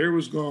 the hair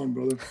was gone,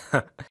 brother.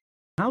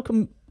 How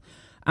come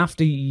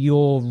after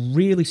your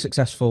really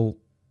successful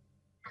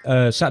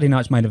Saturday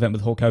night's main event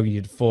with Hulk Hogan,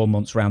 you did 4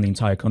 months around the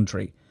entire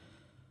country,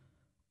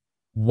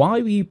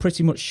 why were you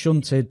pretty much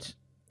shunted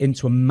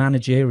into a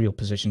managerial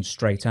position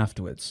straight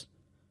afterwards?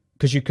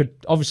 Because you could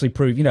obviously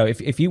prove,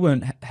 if you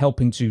weren't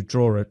helping to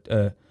draw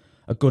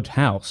a good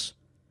house,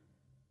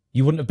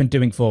 you wouldn't have been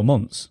doing 4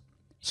 months.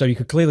 So you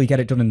could clearly get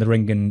it done in the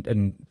ring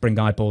and bring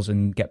eyeballs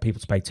and get people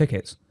to pay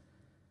tickets.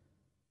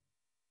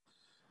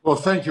 Well,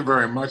 thank you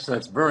very much.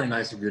 That's very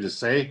nice of you to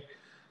say.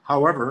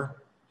 However,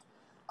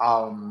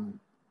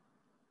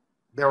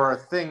 there are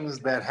things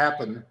that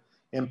happen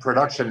in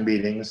production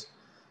meetings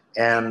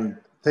and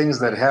things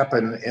that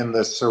happen in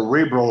the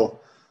cerebral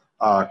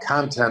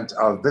content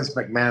of Vince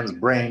McMahon's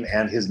brain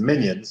and his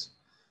minions.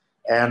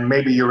 And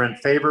maybe you're in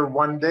favor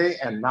one day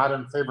and not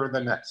in favor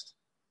the next.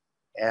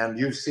 And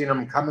you've seen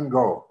them come and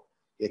go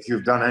if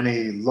you've done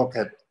any look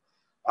at.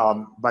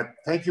 But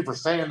thank you for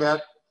saying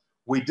that.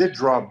 We did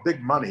draw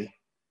big money,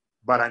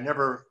 but I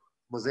never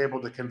was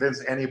able to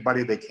convince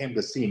anybody they came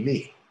to see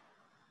me.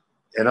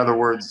 In other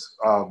words,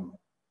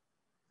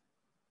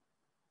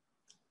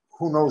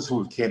 who knows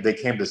who they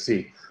came to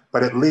see,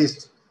 but at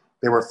least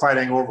they were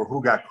fighting over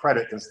who got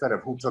credit instead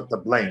of who took the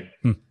blame.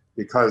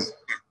 Because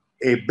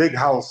a big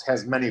house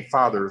has many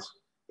fathers,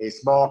 a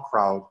small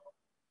crowd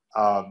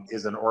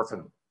is an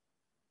orphan.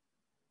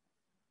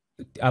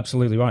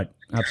 Absolutely right.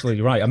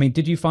 Absolutely right. I mean,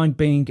 did you find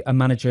being a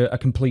manager a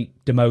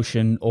complete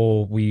demotion,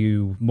 or were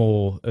you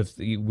more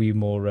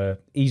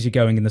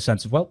easygoing in the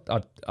sense of, well,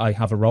 I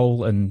have a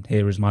role and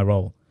here is my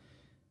role?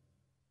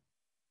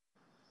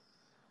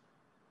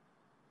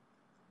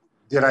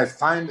 Did I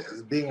find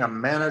being a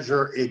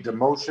manager a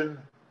demotion?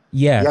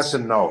 Yes. Yes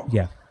and no.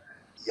 Yeah.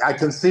 I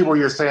can see where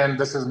you're saying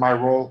this is my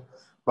role,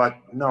 but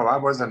no, I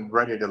wasn't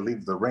ready to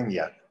leave the ring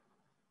yet.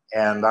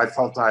 And I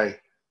felt I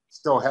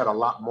still had a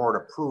lot more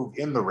to prove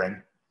in the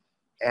ring.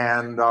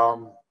 And,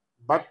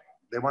 but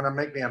they want to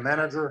make me a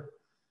manager.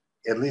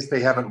 At least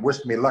they haven't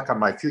wished me luck on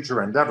my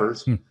future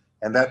endeavors.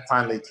 And that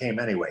finally came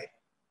anyway.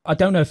 I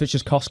don't know if it's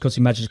just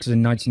cost-cutting measures, because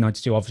in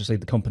 1992, obviously,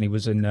 the company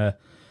was in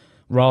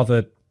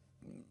rather,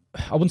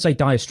 I wouldn't say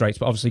dire straits,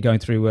 but obviously going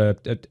through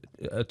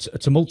a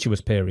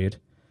tumultuous period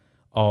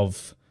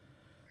of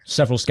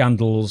several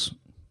scandals,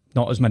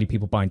 not as many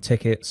people buying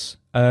tickets.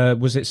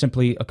 Was it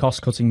simply a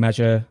cost-cutting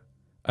measure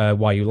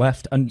why you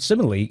left? And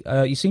similarly,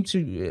 I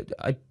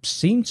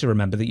seem to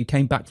remember that you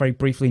came back very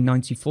briefly in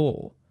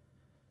 94.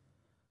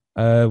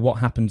 What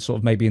happened sort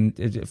of maybe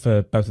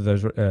for both of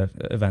those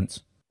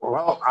events?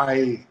 Well,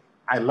 I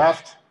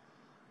left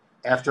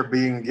after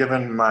being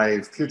given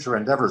my future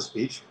endeavor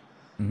speech.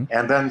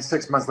 And then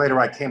 6 months later,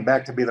 I came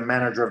back to be the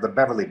manager of the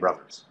Beverly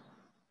Brothers.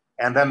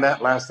 And then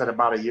that lasted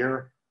about a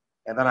year.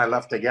 And then I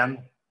left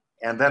again.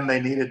 And then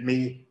they needed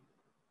me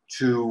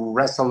to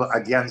wrestle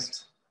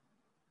against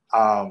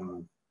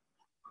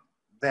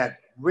that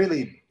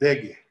really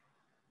big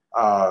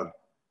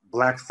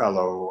black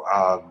fellow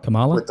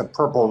Kamala? with the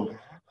purple.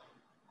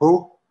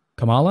 Who?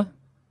 Kamala?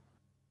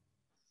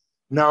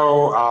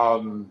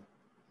 No,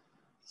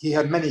 he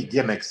had many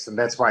gimmicks, and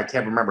that's why I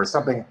can't remember.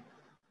 Something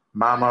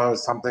Mama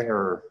something,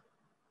 or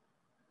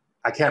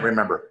I can't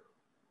remember.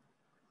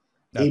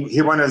 No.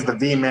 He went as the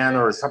V-Man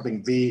or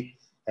something V,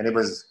 and it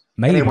was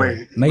Mabel.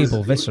 Anyway,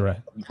 Mabel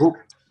Viscera. Who?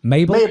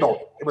 Mabel?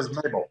 Mabel. It was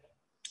Mabel.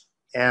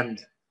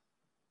 And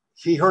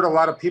he hurt a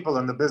lot of people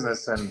in the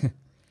business, and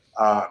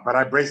but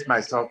I braced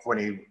myself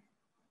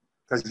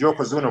because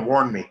Yokozuna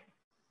warned me.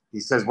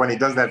 He says, when he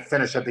does that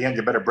finish at the end,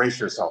 you better brace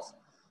yourself.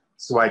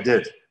 So I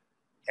did,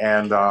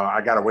 and I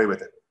got away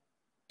with it.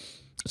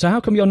 So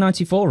how come your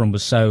 94 run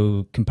was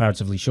so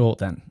comparatively short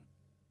then?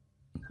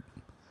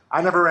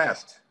 I never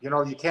asked. You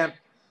know, you can't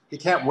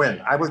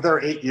win. I was there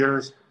 8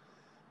 years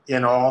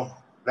in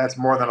all. That's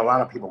more than a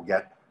lot of people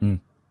get.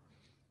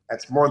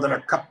 That's more than a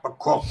cup of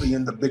coffee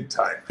in the big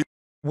time.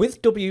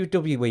 With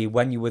WWE,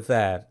 when you were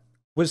there,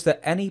 was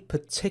there any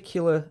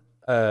particular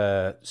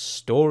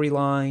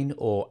storyline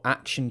or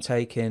action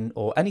taken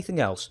or anything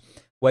else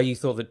where you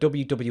thought that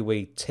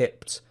WWE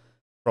tipped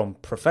from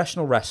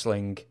professional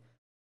wrestling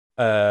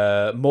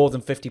more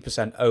than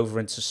 50% over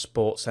into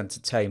sports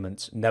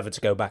entertainment, never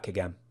to go back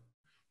again?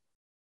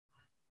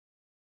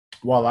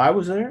 While I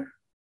was there?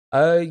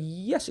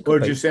 Yes, it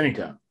could be. Or just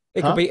anytime?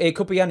 It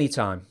could be any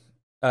time.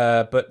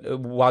 But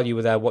while you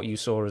were there, what you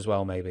saw as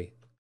well, maybe.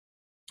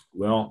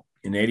 Well,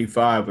 in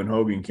 '85 when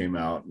Hogan came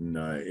out, and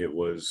it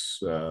was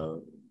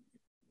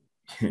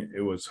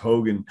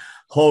Hogan,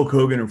 Hulk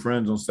Hogan and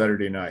Friends on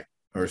Saturday night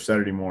or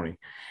Saturday morning,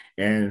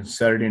 and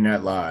Saturday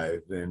Night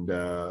Live, and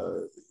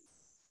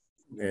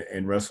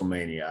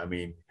WrestleMania. I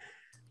mean,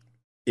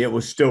 it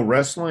was still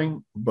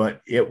wrestling,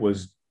 but it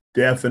was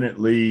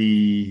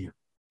definitely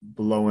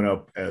blowing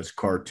up as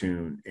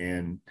cartoon.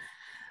 And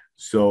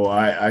so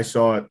I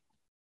saw it.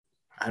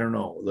 I don't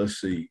know.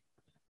 Let's see.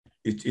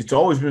 It's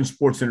always been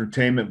sports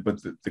entertainment, but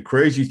the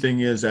crazy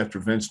thing is, after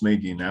Vince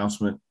made the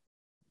announcement,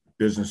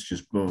 business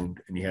just boomed,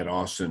 and you had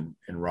Austin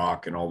and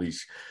Rock and all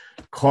these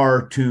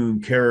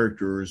cartoon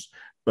characters,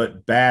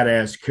 but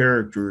badass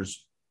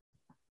characters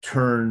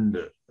turned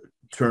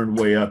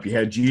way up. You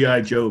had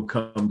G.I. Joe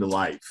come to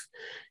life.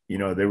 You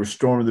know, they were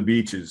storming the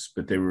beaches,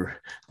 but they were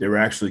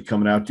actually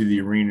coming out to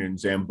the arena in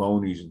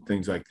Zambonis and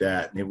things like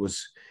that. And it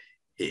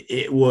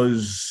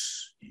was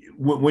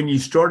when you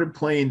started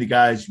playing the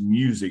guy's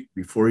music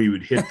before he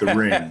would hit the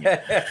ring,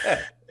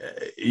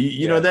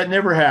 you know, that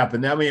never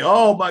happened. I mean,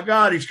 oh my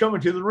God, he's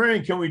coming to the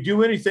ring. Can we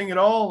do anything at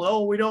all?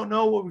 Oh, we don't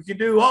know what we can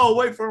do. Oh,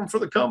 wait for him for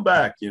the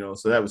comeback. You know,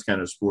 so that was kind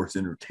of sports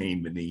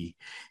entertainment-y,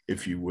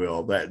 if you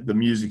will, that the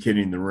music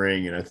hitting the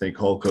ring. And I think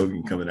Hulk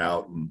Hogan coming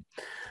out and,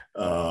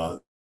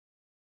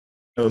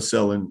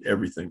 selling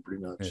everything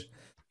pretty much.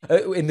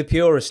 In the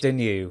purist in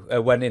you,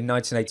 when in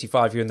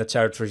 1985 you're in the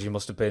territories, you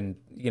must have been,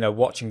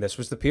 watching this.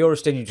 Was the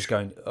purist in you just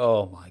going,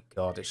 "Oh my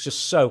God, it's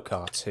just so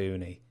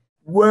cartoony"?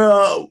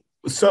 Well,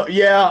 so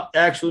yeah,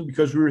 actually,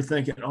 because we were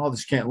thinking, "Oh,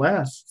 this can't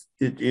last.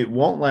 It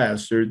won't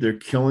last. They're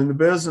killing the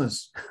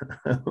business."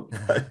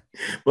 but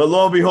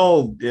lo and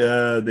behold,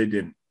 they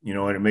didn't.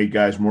 And it made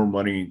guys more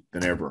money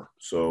than ever.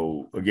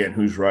 So again,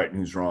 who's right and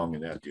who's wrong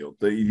in that deal?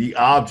 The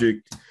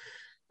object,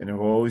 and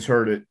I've always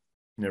heard it.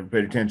 Never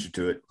paid attention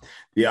to it.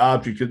 The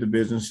object of the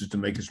business is to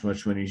make as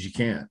much money as you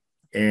can.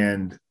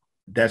 And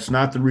that's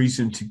not the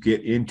reason to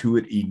get into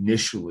it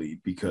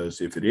initially,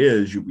 because if it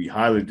is, you'll be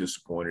highly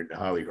disappointed and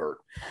highly hurt.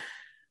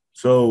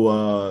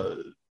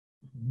 So,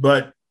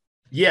 but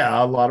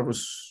yeah, a lot of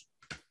us,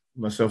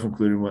 myself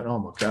included, went, "Oh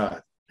my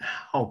God,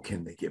 how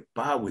can they get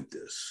by with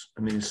this?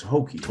 I mean, it's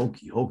hokey.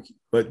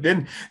 But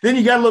then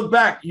you got to look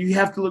back. You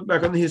have to look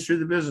back on the history of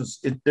the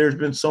business. There's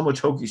been so much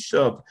hokey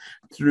stuff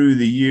through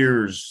the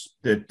years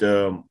that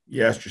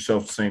you ask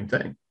yourself the same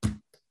thing.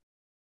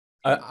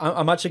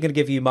 I'm actually going to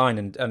give you mine,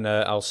 and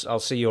I'll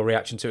see your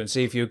reaction to it and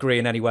see if you agree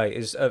in any way.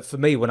 Is for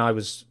me, when I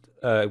was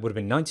it would have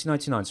been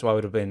 1999, so I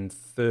would have been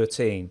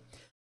 13.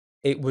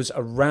 It was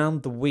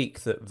around the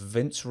week that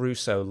Vince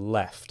Russo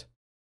left,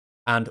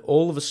 and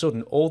all of a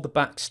sudden, all the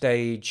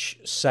backstage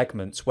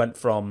segments went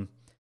from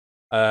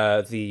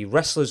the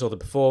wrestlers or the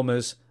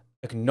performers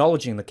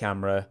acknowledging the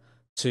camera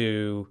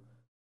to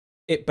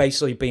it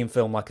basically being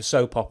filmed like a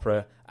soap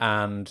opera,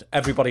 and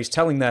everybody's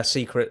telling their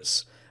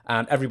secrets.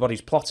 And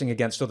everybody's plotting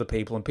against other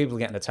people, and people are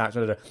getting attacked,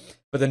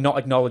 but they're not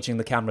acknowledging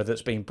the camera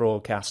that's being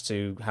broadcast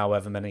to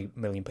however many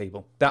million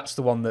people. That's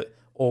the one that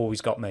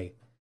always got me.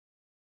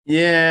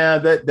 Yeah,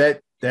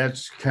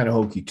 that's kind of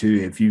hokey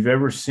too. If you've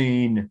ever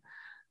seen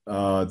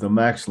the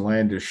Max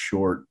Landis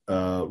short,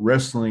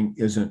 "Wrestling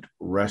Isn't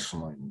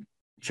Wrestling,"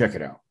 check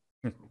it out.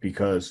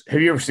 Because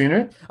have you ever seen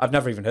it? I've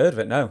never even heard of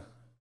it. No.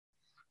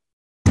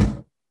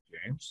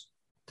 James.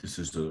 This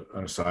is an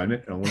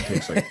assignment. It only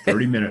takes like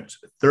 30 minutes.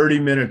 30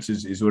 minutes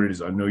is what it is.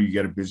 I know you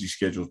got a busy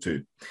schedule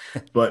too.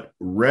 But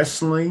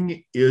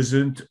 "Wrestling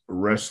Isn't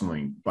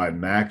Wrestling" by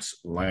Max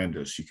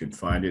Landis. You can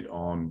find it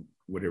on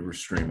whatever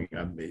streaming.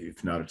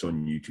 If not, it's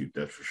on YouTube,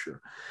 that's for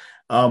sure.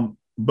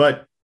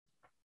 But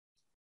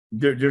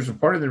there's a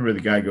part of there where the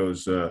guy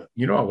goes, I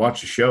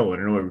watch the show,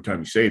 and I know every time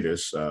you say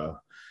this,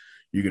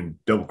 you can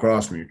double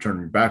cross me, you're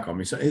turning your back on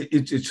me. So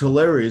it's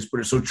hilarious,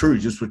 but it's so true,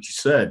 just what you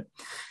said.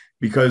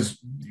 Because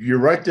you're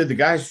right there, the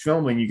guy's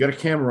filming, you got a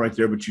camera right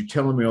there, but you're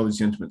telling me all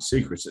these intimate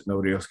secrets that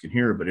nobody else can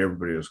hear, but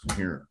everybody else can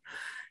hear.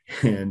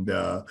 And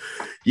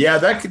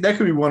that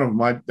could be one of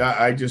my,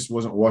 I just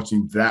wasn't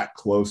watching that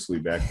closely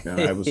back then.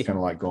 I was kind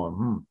of like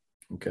going,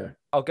 okay.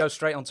 I'll go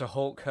straight on to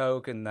Hulk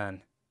Hogan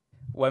then.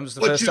 When was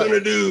the what first you time? Gonna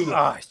do?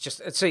 It's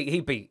just, see,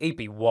 he'd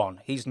be one.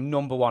 He's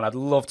number one. I'd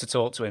love to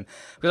talk to him.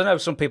 Because I know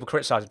some people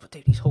criticize him, but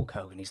dude, he's Hulk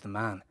Hogan. He's the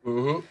man.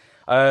 Mm-hmm.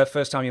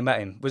 First time you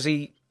met him, was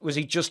he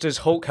just as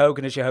Hulk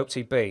Hogan as you hoped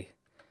he'd be?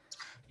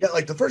 Yeah,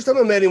 like the first time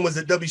I met him was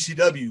at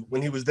WCW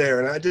when he was there,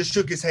 and I just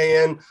shook his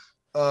hand.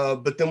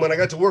 But then when I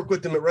got to work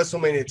with him at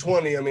WrestleMania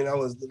 20, I mean, that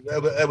was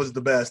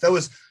the best. That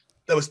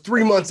was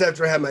 3 months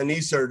after I had my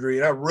knee surgery,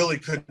 and I really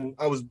couldn't.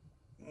 I was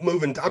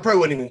moving. I probably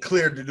wasn't even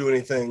cleared to do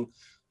anything.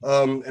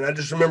 And I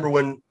just remember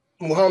when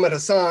Muhammad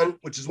Hassan,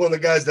 which is one of the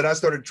guys that I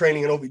started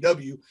training in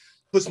OVW,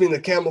 puts me in the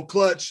camel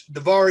clutch.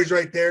 Davari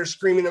right there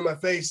screaming in my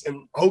face,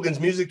 and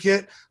Hogan's music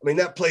hit. I mean,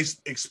 that place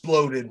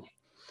exploded.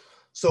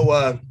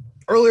 So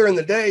earlier in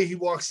the day, he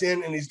walks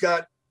in and he's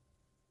got,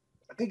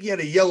 I think he had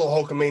a yellow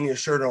Hulkamania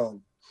shirt on.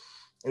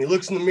 And he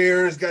looks in the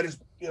mirror, he's got his,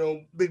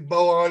 big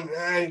bow on,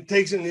 and he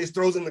takes it and he just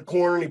throws it in the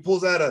corner, and he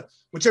pulls out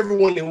whichever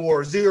one he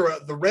wore, either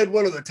the red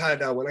one or the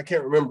tie-dye one. I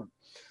can't remember.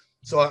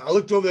 So I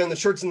looked over there and the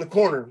shirt's in the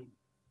corner.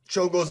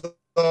 Show goes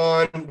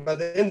on. By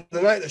the end of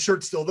the night, the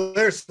shirt's still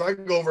there, so I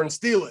can go over and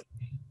steal it.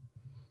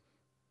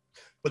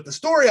 But the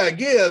story I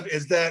give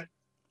is that,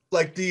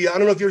 like I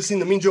don't know if you've ever seen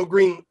the Mean Joe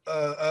Green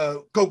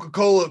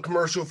Coca-Cola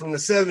commercial from the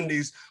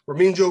 70s, where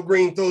Mean Joe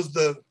Green throws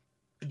the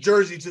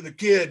jersey to the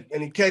kid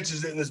and he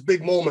catches it in this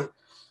big moment.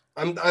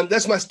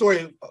 That's my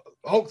story.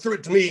 Hulk threw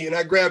it to me and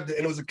I grabbed it,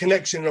 and it was a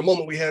connection in a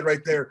moment we had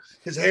right there.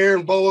 His hair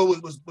and boa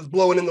was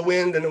blowing in the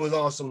wind, and it was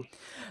awesome.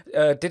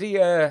 Did you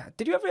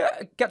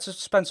ever get to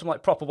spend some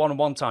like proper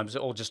one-on-one time? Is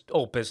it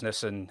all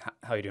business and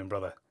how you doing,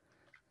 brother?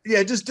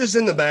 Yeah, just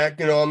in the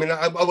back, I mean,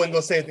 I wasn't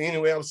gonna say anything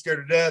anyway. I was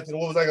scared to death, and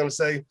what was I gonna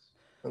say?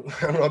 I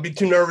don't know. I'd be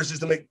too nervous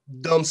just to make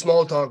dumb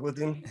small talk with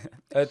him.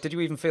 Did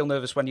you even feel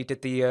nervous when you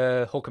did the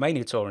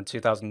Hulkamania tour in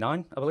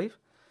 2009, I believe?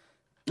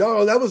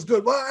 No, that was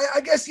good. Well, I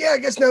guess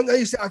now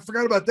you say, I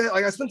forgot about that.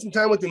 Like, I spent some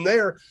time with him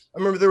there. I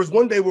remember there was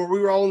one day where we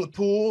were all in the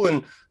pool,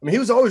 and I mean, he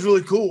was always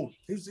really cool.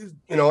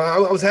 I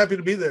was happy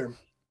to be there.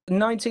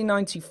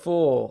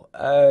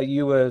 1994,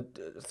 you were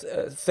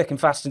thick and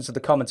fast into the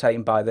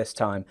commentating by this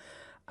time.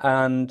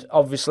 And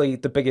obviously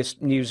the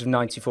biggest news of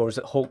 94 is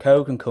that Hulk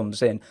Hogan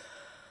comes in.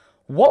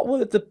 What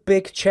were the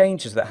big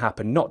changes that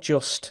happened? Not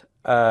just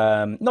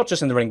in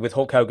the ring with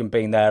Hulk Hogan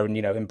being there and,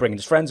 him bringing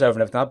his friends over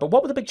and everything, but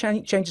what were the big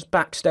changes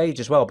backstage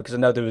as well? Because I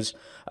know there was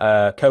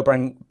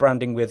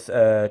co-branding with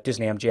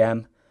Disney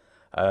MGM,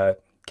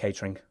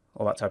 catering,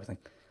 all that type of thing.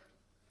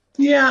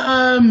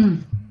 Yeah.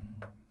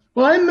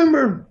 Well, I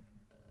remember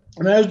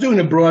when I was doing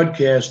the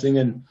broadcasting,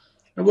 and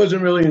I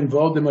wasn't really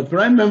involved in much, but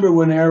I remember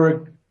when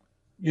Eric,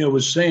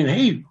 was saying,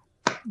 hey,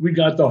 we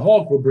got the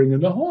Hulk, we're bringing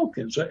the Hulk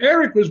in. So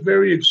Eric was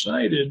very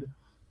excited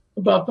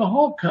about the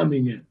Hulk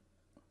coming in.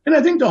 And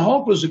I think the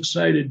Hulk was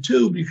excited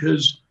too,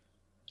 because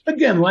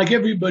again, like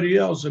everybody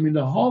else, I mean,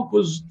 the Hulk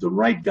was the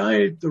right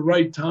guy at the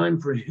right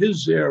time for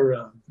his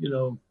era,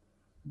 the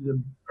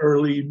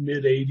early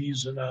mid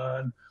 80s and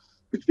on,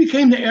 which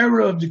became the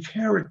era of the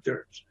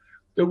characters.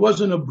 There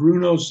wasn't a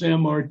Bruno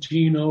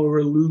Sammartino or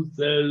a Lou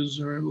Thez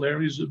or a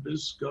Larry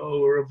Sbysko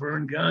or a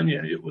Vern Gagne.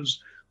 It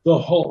was the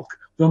Hulk,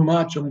 the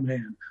Macho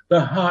Man, the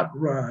Hot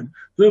Rod,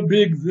 the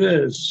Big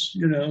This,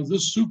 you know, the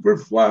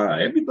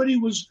Superfly. Everybody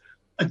was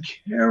a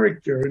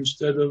character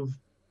instead of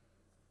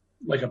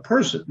like a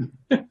person.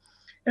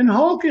 And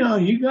Hulk, you know,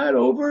 he got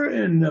over,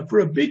 and for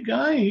a big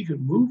guy, he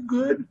could move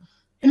good,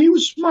 and he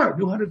was smart,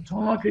 knew how to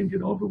talk and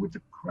get over with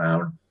the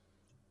crowd.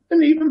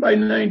 And even by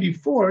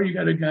 94, you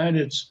got a guy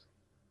that's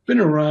been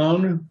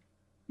around,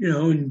 you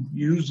know, and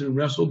used and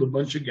wrestled a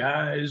bunch of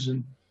guys.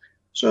 And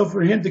so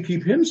for him to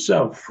keep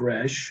himself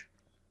fresh,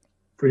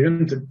 for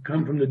him to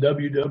come from the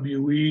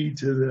WWE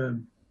to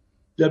the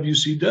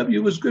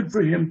WCW was good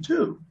for him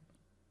too.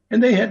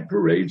 And they had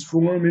parades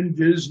for him in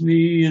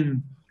Disney,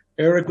 and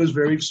Eric was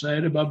very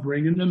excited about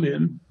bringing them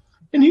in.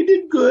 And he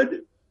did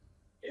good,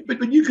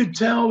 but you could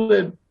tell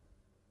that,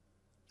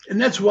 and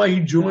that's why he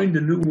joined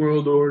the New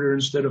World Order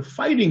instead of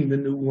fighting the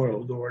New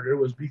World Order,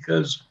 was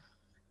because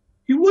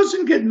he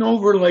wasn't getting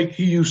over like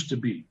he used to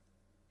be.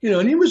 You know,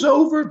 and he was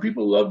over.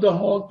 People loved the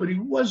Hulk, but he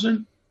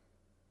wasn't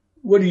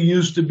what he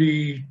used to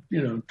be,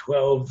 you know,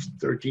 12,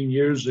 13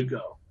 years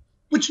ago,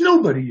 which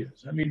nobody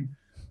is. I mean,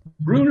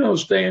 Bruno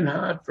staying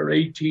hot for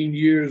 18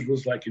 years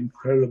was like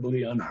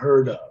incredibly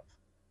unheard of.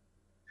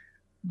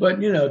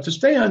 But, you know, to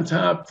stay on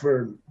top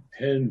for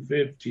 10,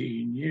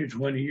 15 years,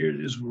 20 years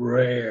is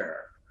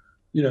rare.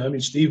 You know, I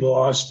mean, Steve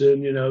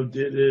Austin, you know,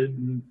 did it,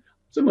 and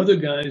some other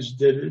guys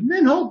did it, and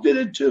then Hulk did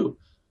it too.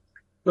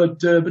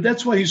 But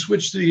that's why he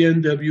switched to the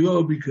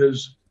NWO,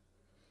 because,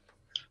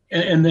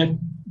 and that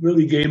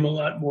really gave him a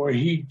lot more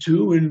heat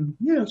too. And,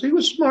 you know, so he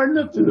was smart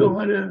enough to know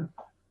how to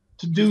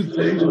do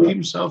things and keep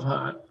himself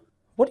hot.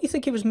 What do you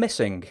think he was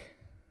missing?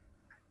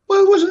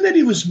 Well, it wasn't that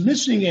he was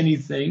missing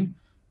anything.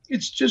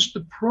 It's just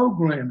the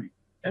programming.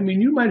 I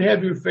mean, you might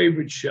have your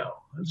favorite show.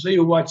 Let's say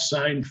you watch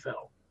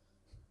Seinfeld.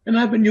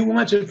 And you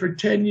watch it for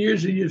 10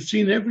 years and you've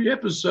seen every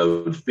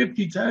episode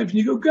 50 times and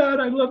you go, God,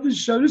 I love this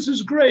show. This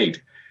is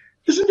great.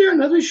 Isn't there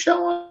another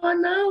show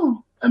on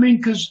now? I mean,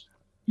 because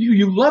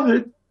you love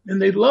it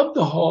and they love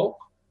the Hulk,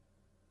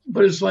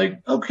 but it's like,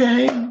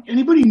 okay,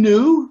 anybody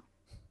new?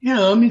 You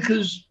know, I mean,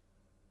 because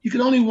you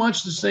can only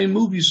watch the same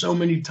movie so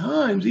many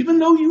times, even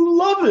though you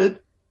love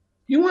it.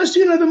 You want to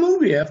see another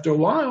movie after a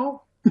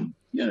while,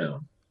 you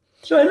know.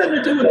 So it had nothing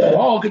to do with the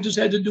Hulk. It just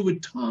had to do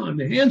with time.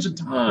 The hands of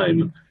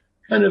time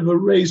kind of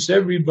erase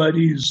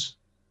everybody's,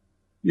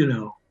 you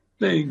know,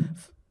 thing.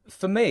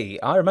 For me,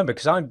 I remember,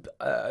 because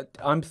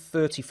I'm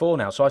 34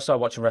 now, so I started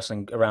watching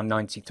wrestling around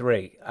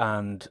 93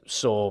 and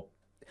saw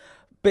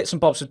bits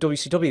and bobs of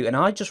WCW, and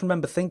I just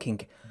remember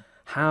thinking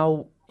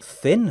how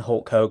thin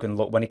Hulk Hogan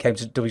looked when he came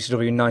to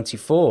WCW in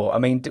 94. I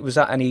mean, was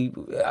that any...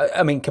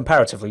 I mean,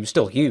 comparatively, he was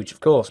still huge,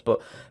 of course,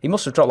 but he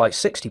must have dropped like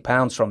 60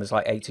 pounds from his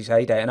like 80s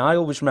heyday, and I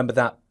always remember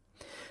that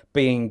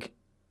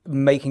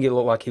making it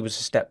look like he was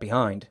a step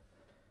behind.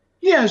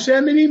 Yes, I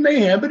mean, he may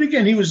have, but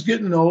again, he was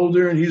getting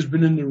older, and he's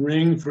been in the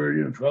ring for,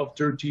 you know, 12,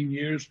 13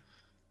 years.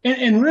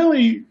 And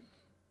really,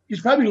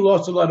 he's probably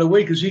lost a lot of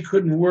weight because he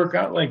couldn't work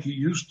out like he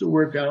used to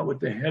work out with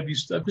the heavy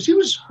stuff, because he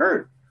was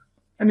hurt.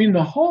 I mean,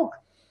 the Hulk,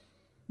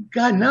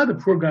 God, now the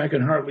poor guy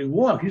can hardly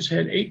walk. He's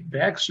had 8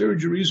 back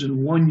surgeries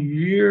in 1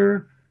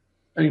 year.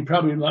 I mean,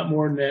 probably a lot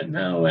more than that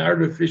now.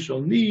 Artificial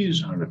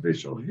knees,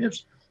 artificial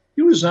hips.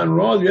 He was on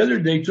Raw the other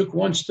day, took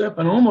one step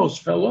and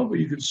almost fell over.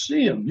 You could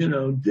see him, you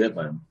know, dip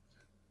him.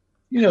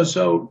 You know,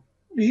 so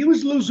he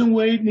was losing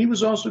weight, and he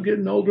was also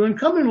getting older, and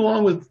coming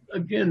along with,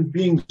 again,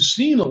 being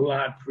seen a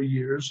lot for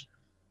years,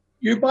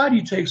 your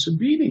body takes a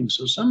beating.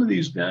 So some of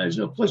these guys,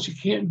 you know, plus you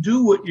can't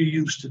do what you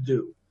used to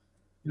do.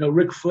 You know,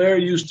 Ric Flair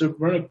used to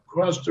run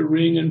across the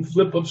ring and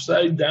flip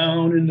upside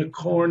down in the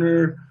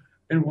corner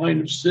and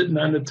wind up sitting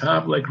on the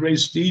top like Ray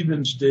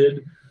Stevens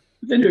did.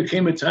 But then there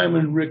came a time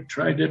when Rick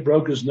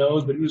broke his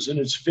nose, but he was in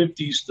his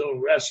 50s still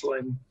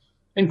wrestling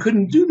and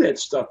couldn't do that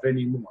stuff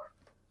anymore.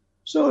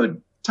 So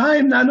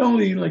time not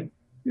only, like,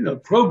 you know,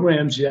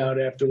 programs you out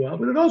after a while,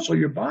 but it also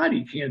your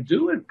body can't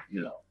do it,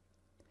 you know.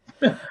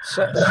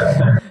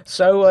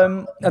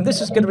 So, and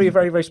this is going to be a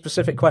very, very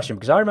specific question,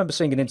 because I remember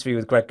seeing an interview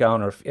with Greg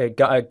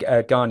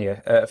Gagne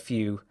a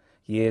few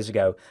years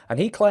ago, and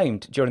he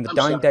claimed during the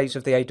dying days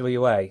of the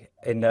AWA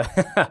in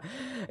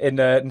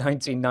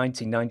 1990,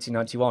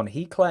 1991,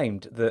 he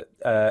claimed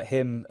that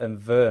him and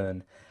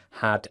Verne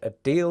had a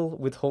deal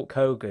with Hulk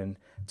Hogan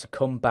to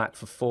come back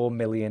for $4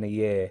 million a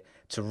year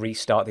to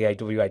restart the AWA.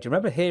 Do you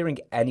remember hearing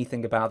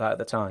anything about that at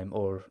the time,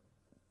 or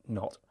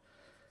not?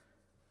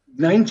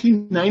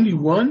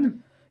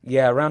 1991?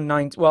 Yeah, around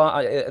 90.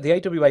 Well, the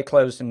AWA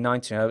closed in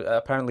 90.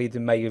 Apparently, they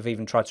may have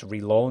even tried to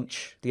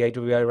relaunch the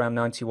AWA around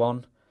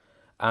 91.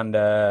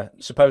 And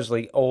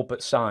supposedly all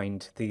but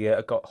signed,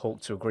 got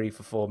Hulk to agree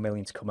for $4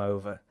 million to come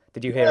over.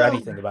 Did you hear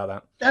anything about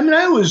that? I mean,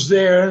 I was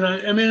there,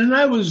 and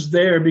I was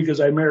there because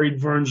I married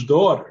Verne's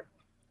daughter.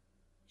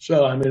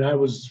 So, I mean, I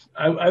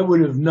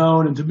would have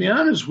known, and to be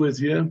honest with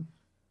you,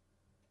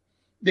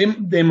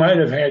 they might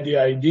have had the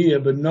idea,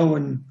 but no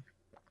one,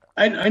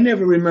 I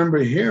never remember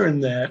hearing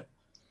that.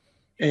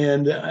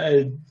 And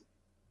I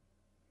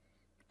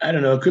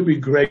don't know, it could be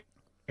Greg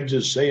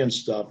just saying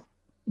stuff,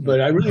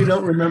 but I really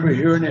don't remember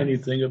hearing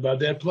anything about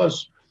that.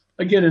 Plus,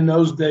 again, in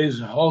those days,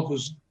 Hulk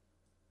was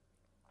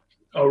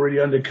already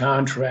under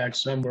contract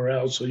somewhere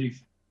else, so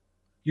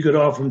you could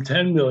offer him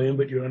 $10 million,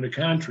 but you're under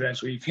contract,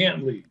 so you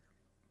can't leave.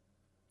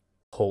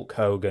 Hulk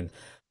Hogan.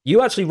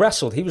 You actually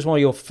wrestled. He was one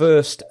of your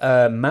first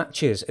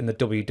matches in the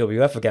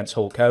WWF against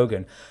Hulk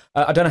Hogan.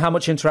 I don't know how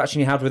much interaction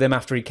you had with him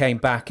after he came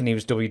back and he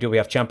was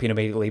WWF champion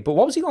immediately, but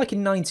what was he like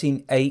in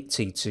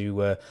 1980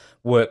 to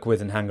work with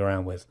and hang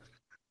around with?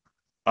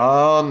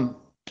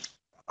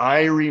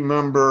 I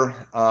remember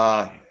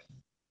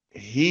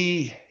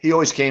he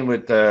always came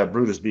with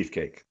Brutus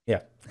Beefcake. Yeah.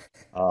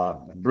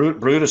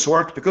 Brutus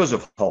worked because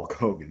of Hulk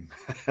Hogan.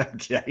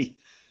 Okay.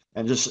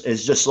 And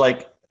it's just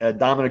like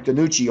Dominic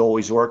DeNucci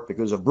always worked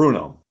because of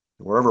Bruno.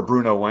 Wherever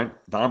Bruno went,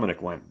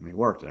 Dominic went, and he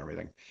worked and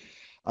everything.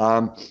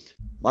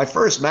 My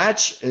first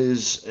match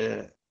is,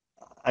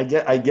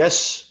 I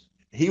guess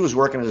he was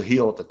working as a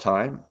heel at the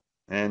time,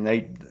 and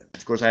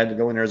of course, I had to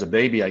go in there as a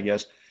baby, I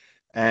guess.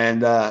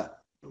 And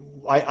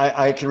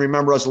I can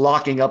remember us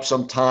locking up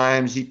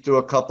sometimes. He threw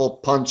a couple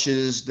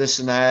punches, this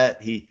and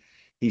that. He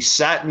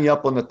sat me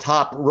up on the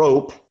top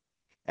rope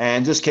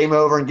and just came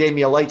over and gave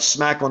me a light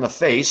smack on the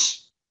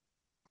face.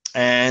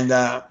 And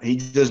he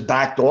just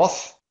backed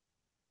off.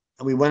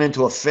 And we went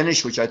into a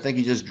finish, which I think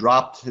he just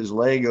dropped his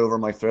leg over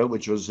my throat,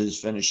 which was his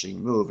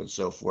finishing move and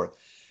so forth.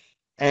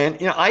 And,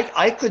 you know,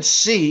 I could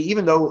see,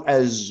 even though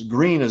as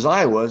green as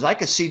I was, I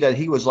could see that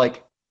he was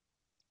like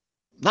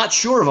not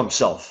sure of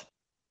himself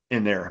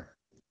in there.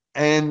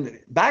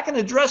 And back in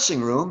the dressing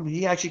room,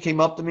 he actually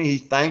came up to me, he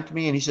thanked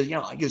me, and he said, you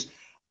know,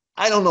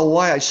 I don't know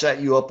why I set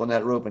you up on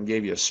that rope and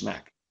gave you a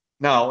smack.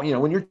 Now, you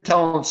know, when you're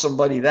telling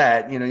somebody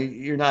that, you know,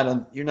 you're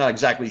not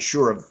exactly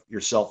sure of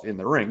yourself in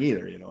the ring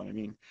either, you know what I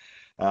mean?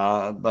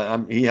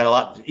 But he had a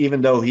lot,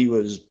 even though he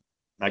was,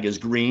 I guess,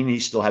 green, he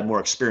still had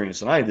more experience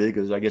than I did,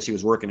 because I guess he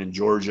was working in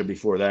Georgia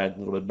before that, a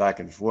little bit back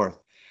and forth.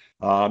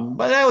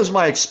 But that was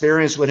my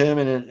experience with him,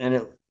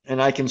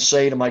 and I can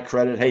say to my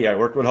credit, hey, I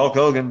worked with Hulk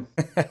Hogan.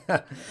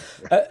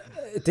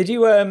 Did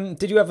you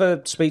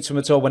ever speak to him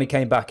at all when he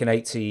came back in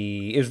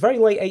 80? It was very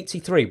late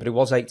 83, but it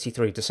was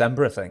 83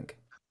 December, I think.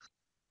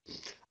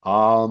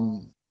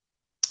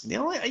 You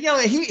know,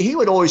 he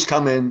would always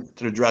come in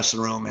to the dressing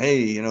room. Hey,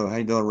 you know, how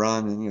you doing,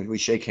 Ron? And you know, we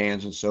shake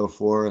hands and so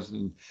forth.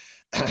 And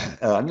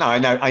no,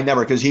 I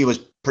never, because he was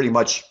pretty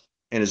much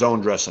in his own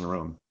dressing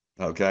room.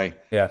 Okay.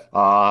 Yeah.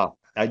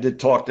 I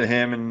did talk to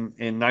him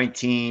in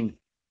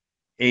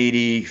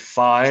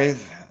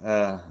 1985,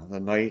 the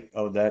night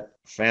of that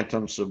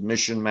Phantom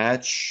Submission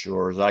match,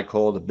 or as I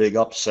call it, the Big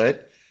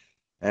Upset.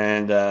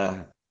 And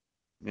I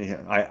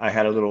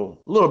had a little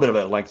bit of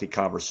a lengthy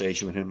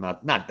conversation with him,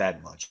 not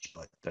that much,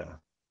 but a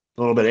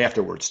little bit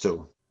afterwards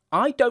too.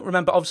 I don't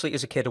remember. Obviously,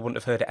 as a kid, I wouldn't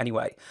have heard it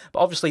anyway. But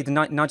obviously, the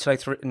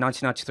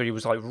 1993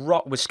 was like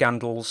rocked with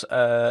scandals.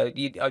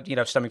 You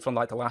know, stemming from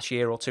like the last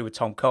year or two with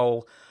Tom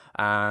Cole,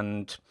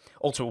 and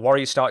Ultimate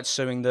Warrior started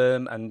suing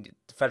them, and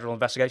the federal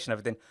investigation and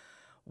everything.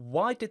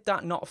 Why did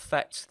that not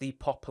affect the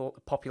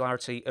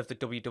popularity of the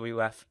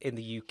WWF in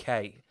the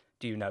UK?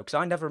 Do you know? Because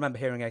I never remember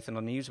hearing anything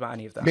on the news about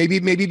any of that.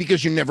 Maybe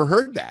because you never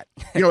heard that.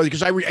 You know,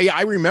 because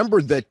I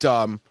remember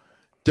that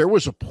there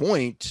was a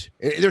point.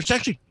 There's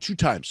actually two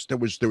times. There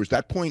was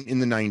that point in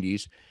the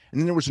 90s,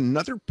 and then there was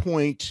another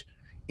point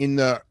in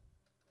the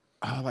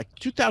like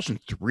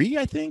 2003,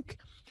 I think,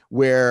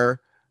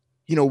 where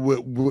it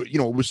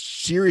was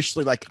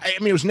seriously like, I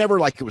mean, it was never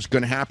like it was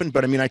going to happen,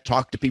 but I mean, I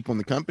talked to people in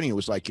the company. It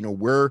was like, you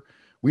know,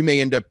 we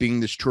may end up being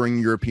this touring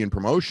European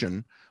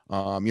promotion.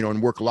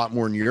 And work a lot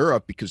more in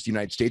Europe because the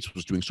United States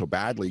was doing so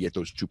badly at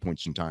those 2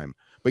 points in time.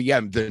 But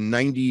yeah,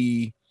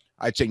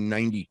 I'd say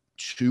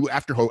 92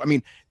 after Hogan. I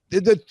mean,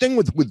 the thing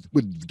with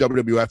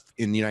WWF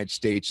in the United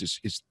States is,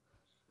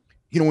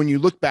 you know, when you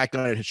look back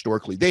on it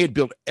historically, they had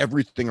built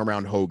everything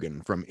around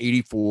Hogan from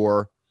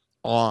 84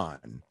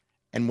 on.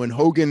 And when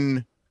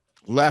Hogan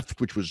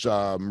left, which was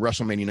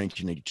WrestleMania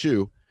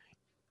 1982,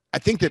 I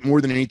think that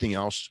more than anything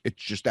else,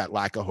 it's just that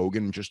lack of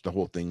Hogan, just the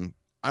whole thing.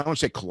 I don't want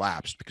to say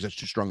collapsed because that's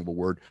too strong of a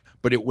word,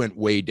 but it went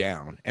way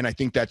down. And I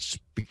think that's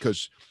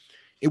because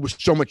it was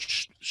so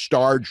much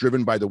star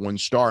driven by the one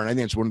star. And I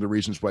think it's one of the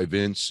reasons why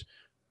Vince,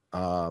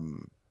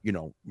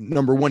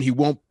 number one, he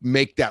won't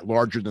make that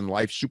larger than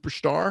life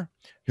superstar.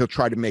 He'll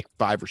try to make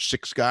 5 or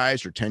 6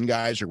 guys or 10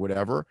 guys or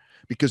whatever,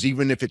 because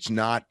even if it's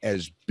not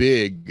as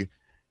big,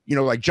 you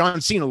know, like John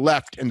Cena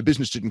left and the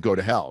business didn't go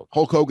to hell.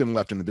 Hulk Hogan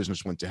left and the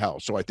business went to hell.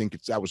 So I think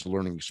that was a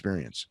learning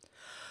experience.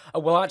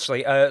 Well,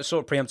 actually,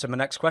 sort of preempted my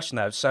next question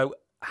there. So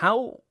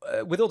how,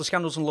 with all the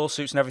scandals and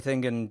lawsuits and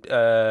everything, and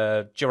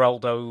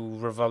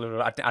Geraldo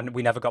Rivera, and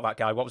we never got that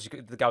guy. What was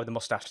the guy with the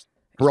mustache?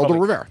 Geraldo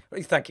Rivera.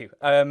 Thank you.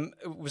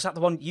 Was that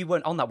the one? You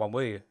weren't on that one,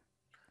 were you?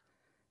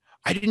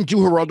 I didn't do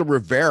Geraldo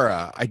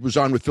Rivera. I was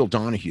on with Phil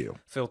Donahue.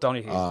 Phil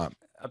Donahue. I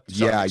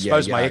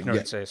suppose my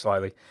ignorance here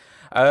slightly.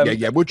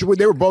 Which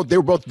they were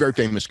both very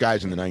famous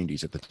guys in the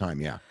 90s at the time.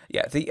 Yeah.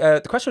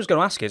 The question I was going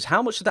to ask is,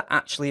 how much did that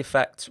actually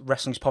affect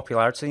wrestling's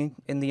popularity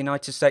in the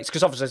United States?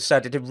 Because obviously, as I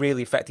said, it didn't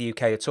really affect the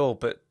UK at all.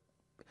 But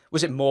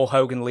was it more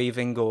Hogan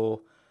leaving,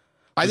 or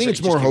I think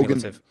it's more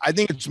Hogan. I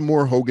think it's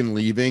more Hogan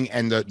leaving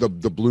and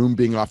the bloom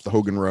being off the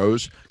Hogan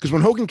rose. Because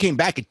when Hogan came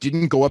back, it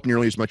didn't go up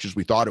nearly as much as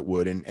we thought it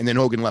would, and then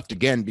Hogan left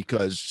again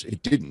because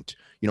it didn't.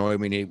 You know, I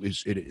mean,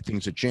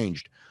 things had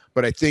changed.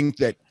 But I think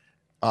that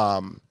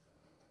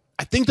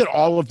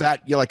all of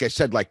that, yeah, like I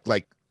said,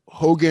 like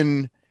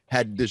Hogan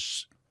had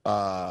this,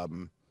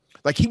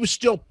 like he was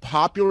still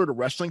popular to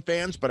wrestling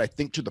fans, but I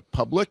think to the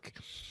public,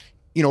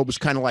 you know, it was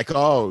kind of like,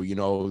 oh, you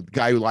know, the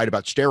guy who lied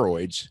about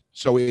steroids.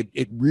 So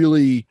it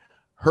really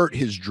hurt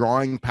his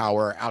drawing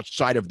power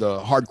outside of the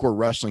hardcore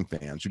wrestling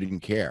fans who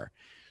didn't care.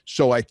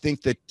 So I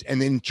think that,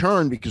 and in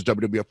turn, because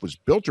WWF was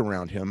built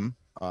around him,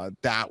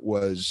 that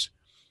was,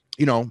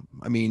 you know,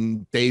 I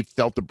mean, they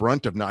felt the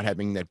brunt of not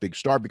having that big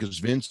star because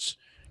Vince,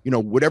 you know,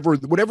 whatever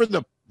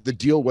the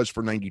deal was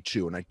for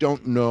 92. And I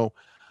don't know.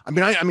 I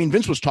mean,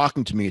 Vince was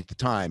talking to me at the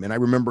time, and I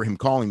remember him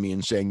calling me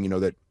and saying, you know,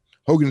 that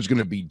Hogan's going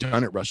to be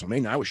done at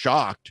WrestleMania. I was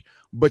shocked.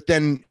 But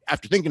then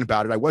after thinking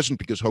about it, I wasn't,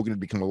 because Hogan had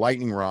become a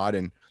lightning rod,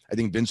 and I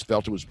think Vince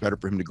felt it was better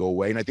for him to go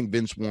away. And I think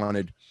Vince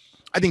wanted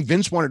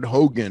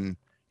Hogan.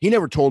 He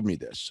never told me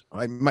this.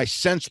 My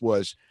sense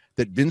was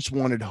that Vince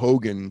wanted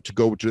Hogan to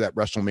go to that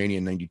WrestleMania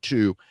in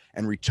 92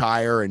 and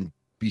retire and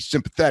be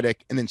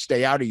sympathetic and then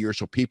stay out a year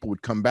so people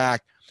would come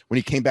back. When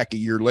he came back a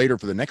year later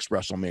for the next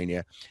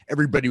WrestleMania,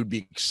 everybody would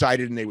be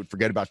excited and they would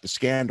forget about the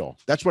scandal.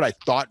 That's what I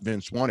thought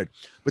Vince wanted.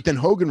 But then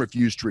Hogan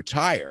refused to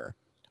retire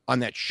on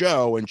that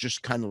show and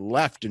just kind of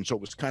left. And so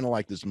it was kind of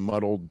like this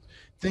muddled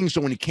thing.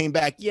 So when he came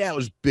back, yeah, it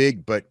was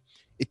big, but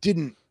it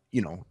didn't,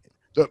 you know,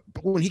 but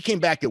when he came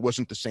back, it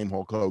wasn't the same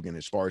Hulk Hogan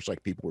as far as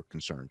like people were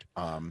concerned.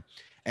 You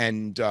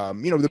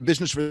know, the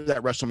business for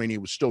that WrestleMania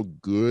was still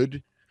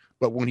good,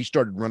 but when he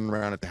started running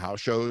around at the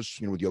house shows,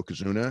 you know, with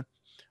Yokozuna,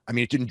 I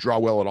mean, it didn't draw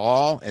well at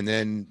all. And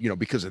then, you know,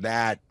 because of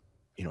that,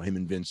 you know, him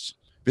and Vince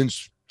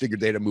figured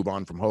they had to move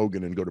on from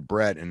Hogan and go to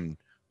Brett, and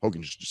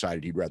Hogan just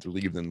decided he'd rather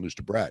leave than lose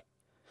to Brett.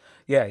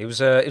 Yeah, it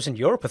was in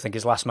Europe, I think,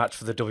 his last match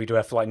for the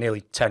WWF for like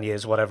nearly 10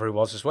 years, whatever it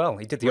was as well.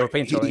 He did the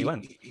European tour and he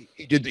went.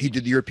 He did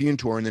the European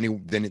tour, and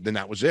then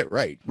that was it.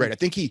 Right. I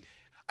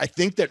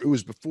think that it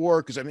was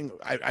before, because I mean,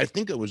 I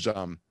think it was,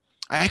 I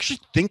actually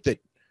think that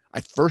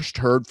I first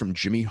heard from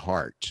Jimmy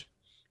Hart,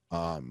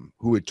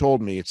 who had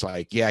told me, it's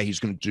like, yeah, he's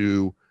going to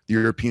do the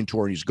European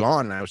tour and he's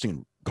gone. And I was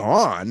thinking,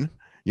 gone?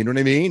 You know what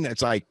I mean?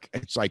 It's like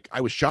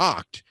I was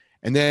shocked.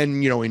 And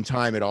then, you know, in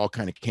time, it all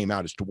kind of came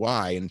out as to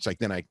why. And it's like,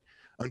 then I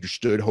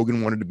understood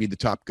Hogan wanted to be the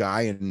top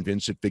guy, and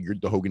Vince had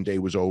figured the Hogan day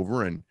was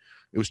over and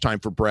it was time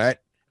for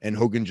Brett, and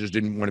Hogan just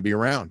didn't want to be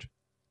around.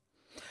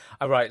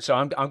 All right, so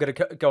I'm going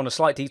to go on a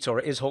slight detour.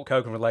 It is Hulk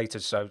Hogan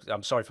related, so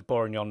I'm sorry for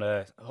boring you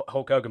on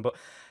Hulk Hogan, but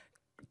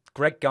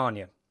Greg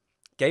Gagne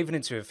gave an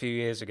interview a few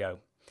years ago,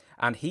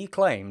 and he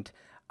claimed,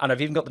 and I've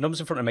even got the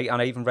numbers in front of me,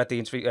 and I even read the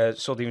interview,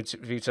 saw the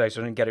interview today,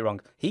 so I didn't get it wrong.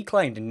 He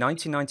claimed in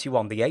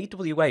 1991 the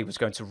AWA was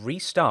going to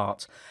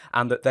restart,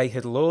 and that they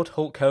had lured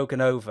Hulk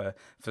Hogan over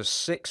for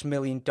 $6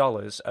 million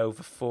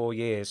over 4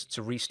 years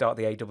to restart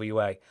the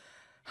AWA.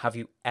 Have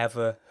you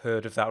ever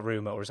heard of that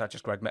rumor, or is that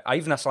just Greg? I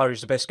even asked Larry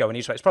Sbysko, and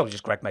he's right. It's probably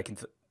just Greg making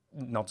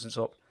nonsense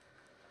up.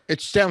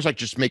 It sounds like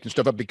just making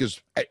stuff up,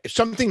 because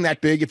something that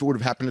big, if it would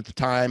have happened at the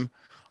time,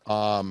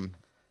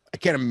 I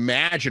can't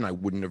imagine I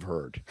wouldn't have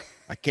heard.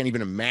 I can't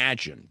even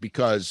imagine,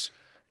 because,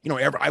 you know,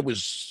 I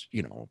was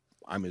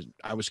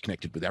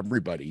connected with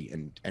everybody,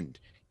 and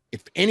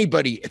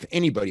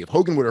if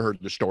Hogan would have heard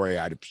the story,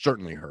 I'd have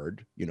certainly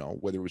heard, you know,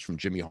 whether it was from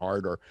Jimmy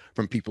Hart or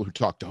from people who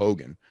talked to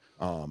Hogan,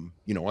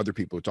 you know, other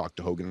people who talked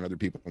to Hogan and other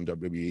people from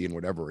WWE and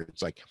whatever.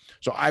 It's like,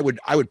 so I would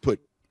put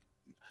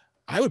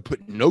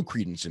no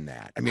credence in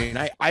that. I mean,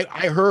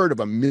 I heard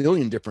of a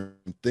million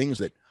different things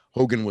that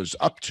Hogan was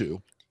up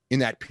to in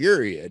that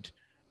period.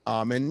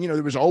 And, you know,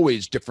 there was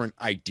always different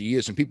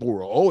ideas, and people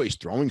were always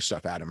throwing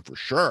stuff at him, for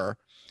sure.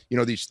 You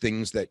know, these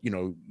things that, you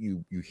know,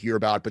 you hear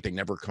about, but they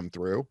never come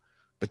through.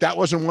 But that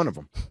wasn't one of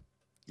them.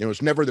 You know,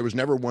 there was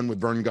never one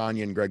with Vern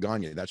Gagne and Greg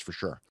Gagne. That's for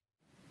sure.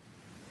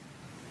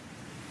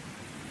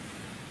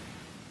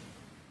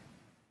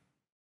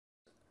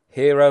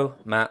 Hiro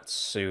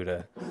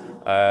Matsuda,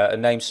 a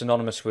name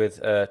synonymous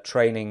with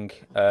training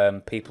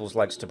people's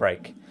legs to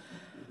break.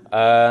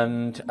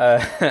 And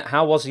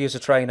how was he as a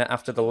trainer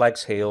after the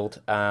legs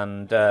healed?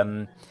 And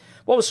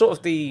what was sort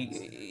of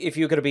if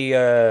you were going to be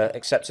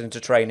accepted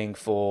into training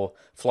for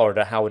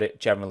Florida, how would it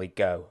generally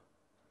go?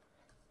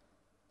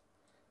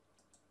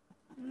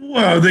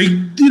 Well, they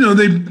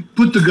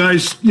put the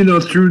guys, you know,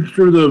 through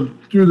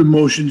the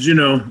motions. You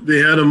know, they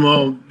had them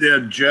all. They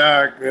had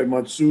Jack, they had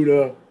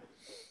Matsuda,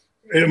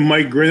 and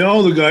Mike Gray,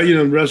 all the guys. You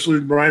know,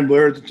 wrestlers, Brian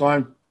Blair at the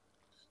time.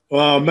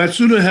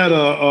 Matsuda had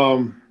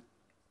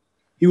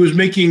he was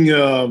making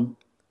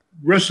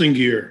wrestling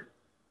gear,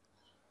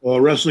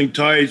 wrestling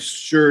tights,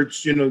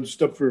 shirts, you know,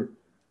 stuff for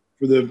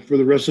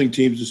the wrestling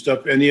teams and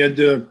stuff. And he had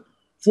 4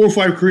 or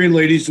 5 Korean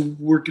ladies who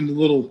worked in the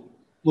little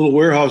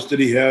warehouse that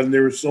he had, and they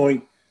were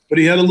sewing. But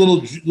he had a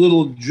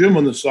little gym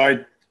on the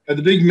side. Had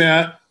the big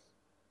mat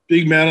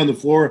on the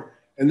floor,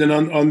 and then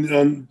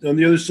on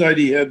the other side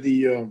he had the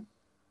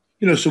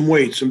you know, some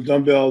weights, some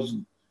dumbbells,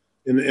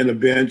 and a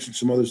bench and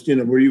some other,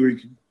 where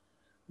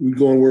we'd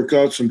go and work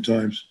out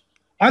sometimes.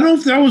 I don't know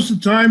if that was the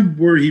time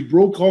where he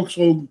broke Hulk's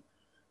Hogan.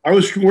 I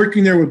was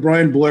working there with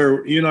Brian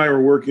Blair. He and I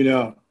were working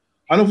out.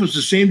 I don't know if it was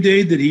the same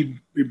day that he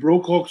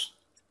broke Hulk's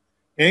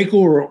ankle,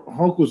 or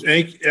Hulk was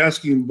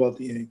asking him about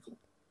the ankle.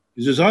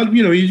 He says, "How,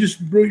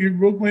 you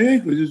broke my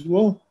ankle." He says,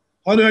 "Well,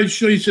 how did I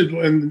show you?" He said,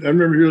 and I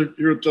remember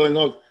here telling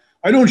Hulk,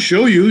 "I don't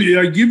show you.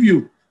 I give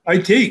you. I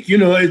take.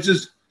 It's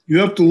just you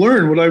have to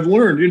learn what I've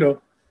learned.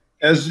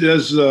 As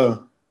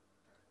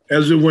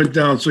it went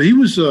down." So he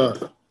was,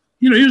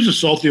 he was a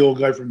salty old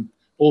guy from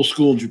old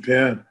school in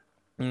Japan.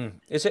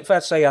 Is it fair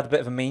to say he had a bit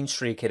of a mean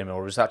streak in him,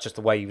 or was that just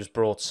the way he was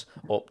brought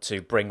up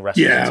to bring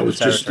wrestling? Yeah, it was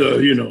just,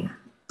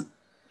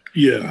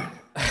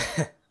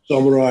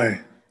 samurai.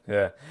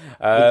 Yeah,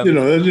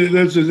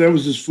 that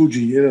was his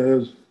Fuji.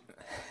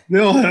 They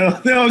all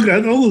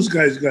got, all those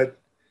guys got,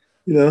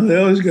 they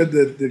always got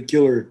the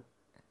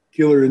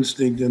killer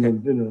instinct in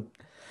them.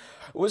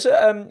 Was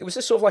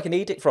this sort of like an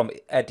edict from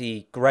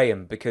Eddie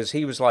Graham, because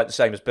he was like the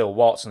same as Bill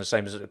Watts and the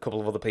same as a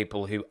couple of other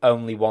people who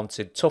only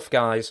wanted tough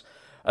guys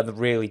and the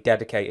really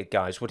dedicated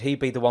guys? Would he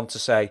be the one to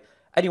say,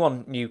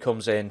 anyone new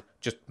comes in,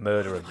 just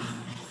murder him?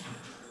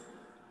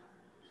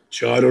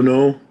 So I don't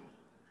know.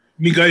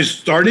 You mean guys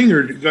starting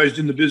or guys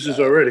in the business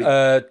already?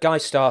 Guy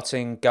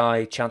starting,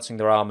 guy chancing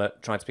their arm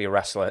at trying to be a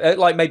wrestler.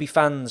 Like maybe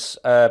fans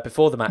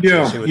before the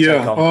matches who would take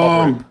on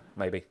Bob,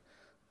 maybe.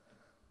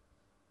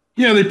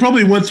 Yeah, they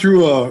probably went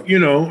through a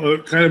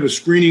kind of a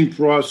screening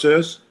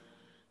process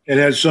and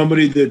had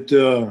somebody that,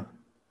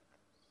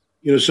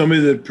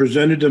 somebody that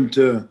presented them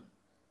to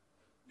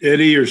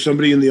Eddie or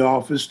somebody in the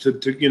office to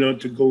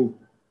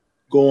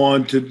go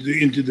on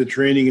into the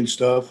training and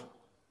stuff.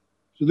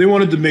 So they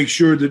wanted to make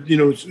sure that,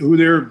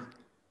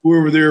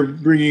 whoever they're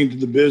bringing into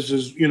the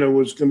business,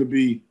 was going to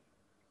be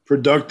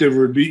productive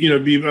or be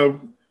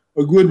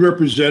a good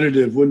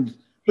representative.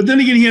 But then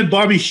again, he had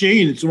Bobby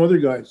Shane and some other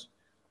guys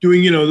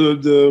doing,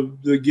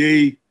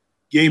 the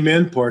gay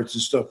men parts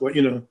and stuff like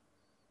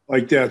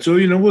that. So,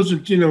 it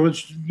wasn't,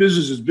 it's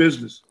business is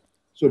business.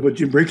 So, but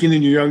you're breaking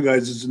in your young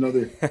guys is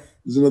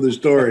another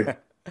story.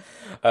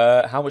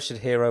 How much did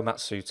Hiro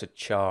Matsuda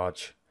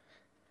charge?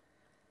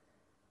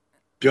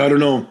 I don't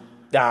know.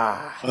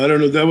 I don't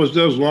know. That was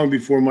long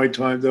before my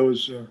time. That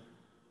was,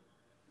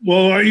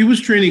 he was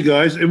training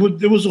guys. They had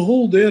a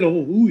whole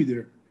hooey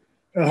there.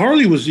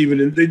 Harley was even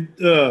in.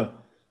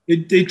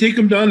 They'd take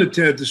them down to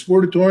the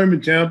Sportatorium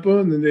in Tampa,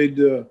 and then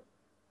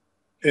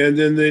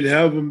they'd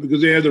have them,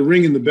 because they had the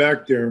ring in the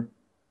back there,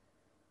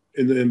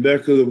 in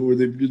back of where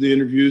they do the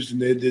interviews,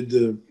 and they did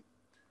the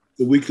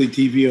weekly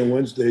TV on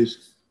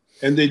Wednesdays,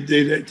 and they'd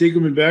take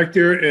them in back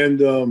there, and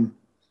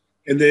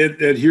they had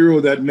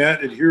that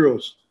Matt at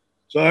Heroes.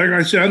 So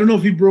I said, I don't know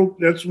if he broke.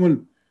 That's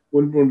when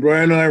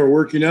Brian and I were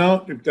working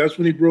out. If that's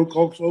when he broke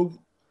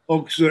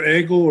Hulk's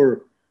ankle,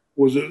 or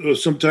was it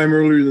sometime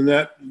earlier than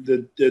that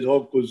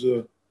Hulk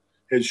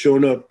had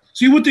shown up.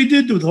 See what they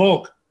did with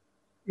Hulk.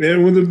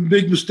 Man, one of the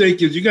big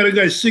mistake is you got a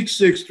guy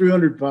 6'6",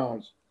 300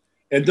 pounds,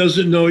 and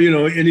doesn't know,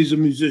 and he's a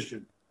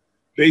musician,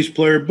 bass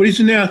player, but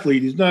he's an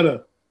athlete. He's not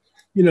a,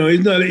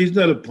 he's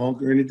not a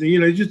punk or anything.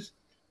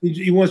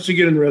 He wants to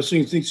get in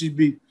wrestling. He thinks he'd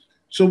be.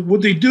 So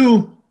what they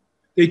do,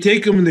 they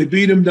take him and they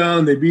beat him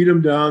down. They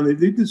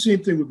did the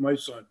same thing with my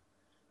son.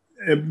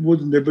 It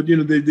wasn't there, but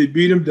they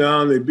beat him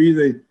down.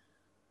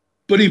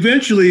 But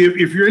eventually,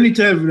 if you're any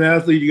type of an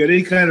athlete, you got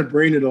any kind of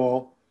brain at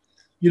all,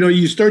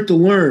 you start to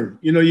learn.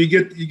 You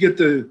get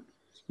the,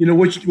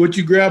 what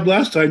you grabbed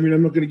last time,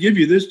 I'm not going to give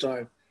you this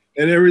time,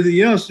 and everything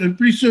else. And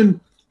pretty soon,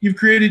 you've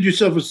created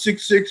yourself a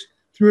 6'6",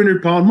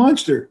 300-pound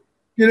monster.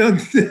 A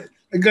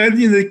guy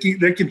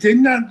that can take,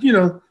 not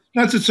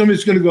that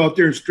somebody's going to go out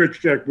there and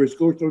stretch Jack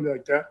Briscoe or something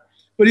like that,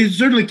 but he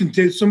certainly can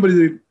take somebody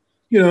that,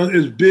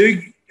 is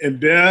big and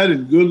bad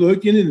and good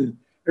looking and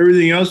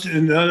everything else.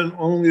 And not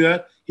only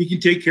that, he can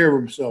take care of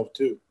himself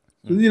too.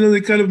 So, they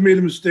kind of made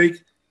a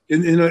mistake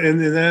in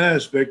that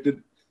aspect, that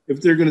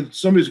if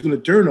somebody's going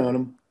to turn on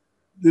him,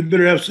 it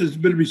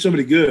better be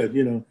somebody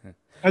good.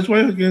 That's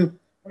why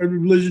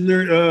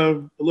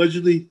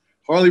allegedly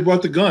Harley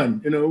brought the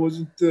gun. It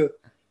wasn't to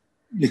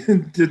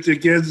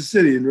Kansas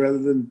City, and rather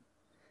than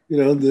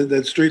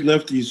that straight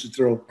left he used to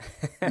throw.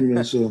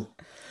 So.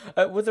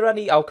 Were there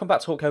any? I'll come back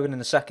to Hulk Hogan in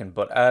a second,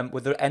 but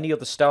were there any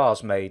other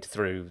stars made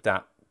through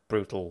that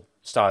brutal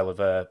style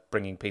of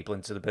bringing people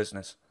into the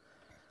business?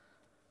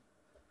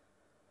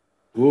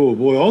 Oh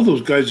boy, all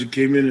those guys that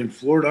came in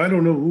Florida, I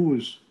don't know who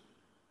was.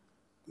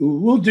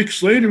 Well, Dick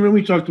Slater. Remember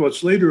we talked about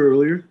Slater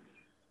earlier.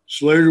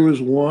 Slater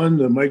was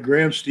one. Mike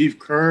Graham, Steve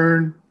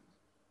Kern.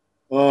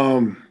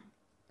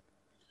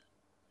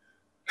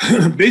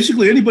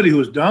 Basically anybody who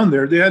was down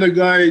there. They had a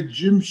guy,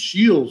 Jim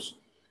Shields,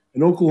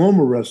 an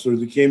Oklahoma wrestler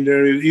that came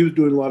there. He was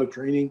doing a lot of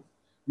training.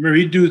 Remember,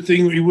 he'd do a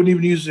thing where he wouldn't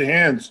even use his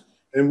hands,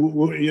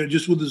 and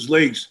just with his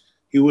legs,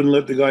 he wouldn't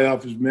let the guy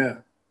off his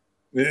mat.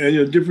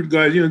 And different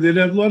guys, they'd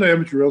have a lot of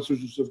amateur wrestlers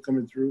and stuff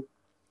coming through.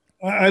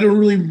 I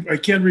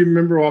can't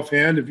remember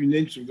offhand if you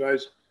named some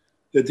guys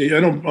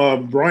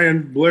that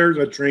Brian Blair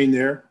got trained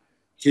there,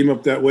 came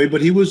up that way, but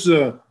he was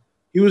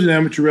he was an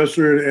amateur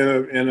wrestler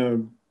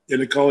and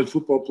a college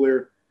football player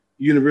at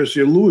the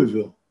University of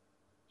Louisville.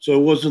 So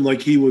it wasn't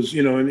like he was,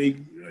 and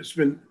he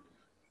spent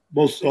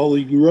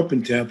he grew up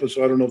in Tampa,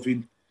 so I don't know if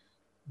he'd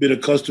been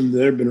accustomed to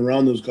there, been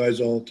around those guys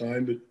all the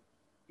time. But,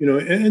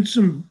 and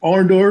some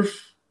Orndorff,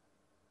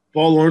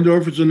 Paul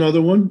Orndorff is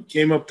another one,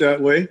 came up that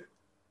way.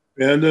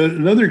 And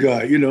another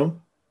guy,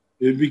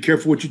 be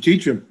careful what you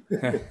teach him.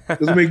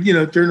 Doesn't make,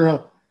 turn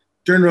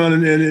around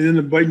and end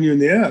up biting you in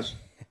the ass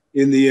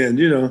in the end,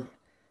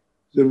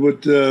 So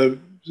what,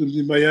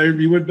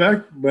 he went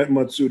back,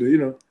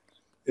 Matsuda,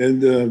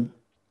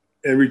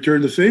 and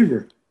returned the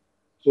favor.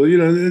 So,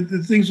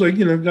 things like,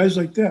 guys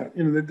like that,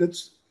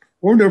 that's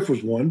Orndorff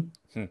was one,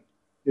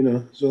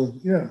 so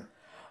yeah.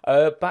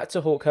 Back to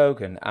Hulk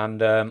Hogan,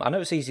 and I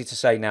know it's easy to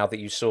say now that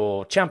you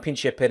saw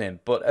championship in him,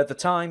 but at the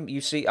time,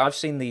 I've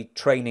seen the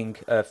training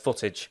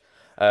footage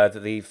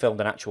that they filmed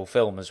an actual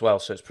film as well,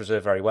 so it's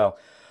preserved very well.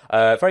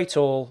 Very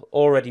tall,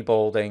 already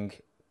balding,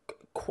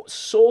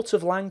 sort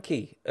of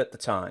lanky at the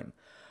time.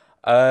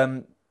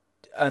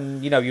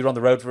 And, you were on the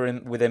road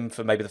with him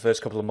for maybe the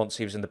first couple of months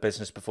he was in the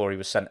business before he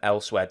was sent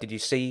elsewhere. Did you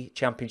see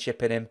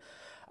championship in him?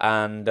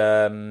 And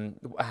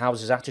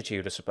how's his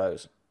attitude, I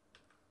suppose?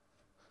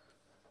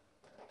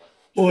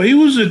 Well, I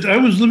was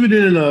living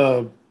in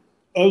an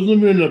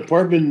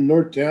apartment in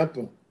North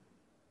Tampa.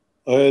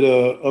 I had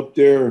up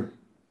there,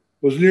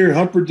 was near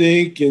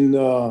Humperdinck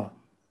and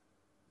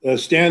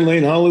Stan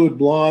Lane, Hollywood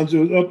Blondes. It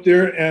was up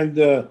there,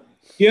 and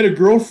he had a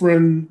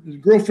girlfriend. His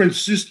girlfriend's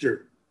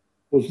sister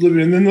was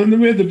living, and then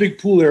we had the big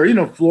pool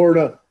area,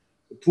 Florida,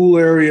 the pool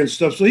area and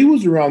stuff. So he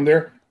was around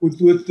there with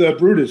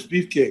Brutus,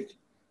 Beefcake,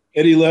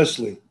 Eddie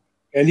Leslie,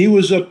 and he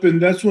was up in.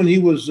 That's when he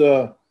was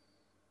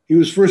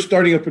first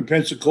starting up in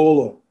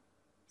Pensacola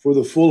for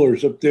the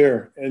Fullers up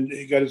there, and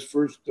he got his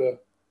first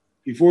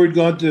before he'd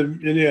gone to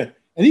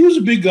and he was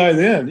a big guy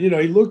then. He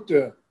looked.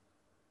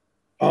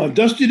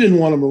 Dusty didn't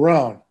want him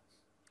around,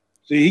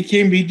 so he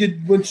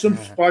went some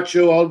spot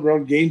show out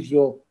around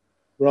Gainesville.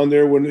 Around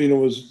there when it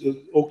was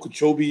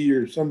Okeechobee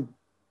or some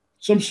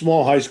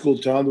small high school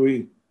town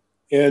you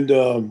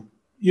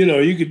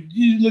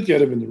look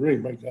at him in the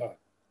ring, my God,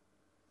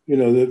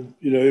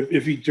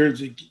 if he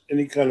turns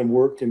any kind of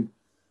work and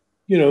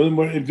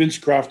Vince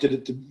crafted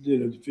it to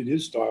fit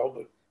his style,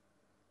 but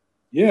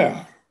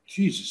yeah,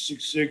 Jesus,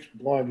 6'6",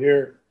 blonde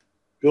hair,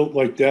 built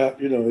like that,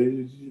 he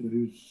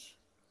was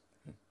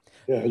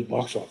his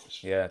box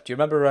office. Yeah, do you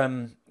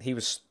remember he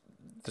was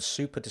the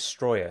Super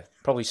Destroyer,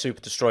 probably Super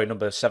Destroyer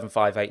number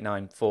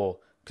 75894,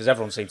 because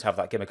everyone seemed to have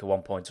that gimmick at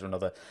one point or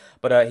another.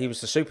 But he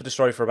was the Super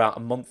Destroyer for about a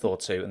month or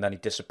two, and then he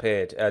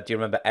disappeared. Do you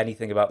remember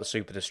anything about the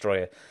Super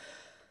Destroyer?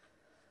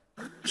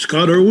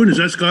 Scott Irwin? Is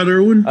that Scott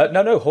Irwin?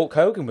 No, Hulk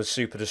Hogan was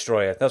Super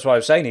Destroyer. That's what I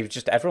was saying. He was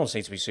just, everyone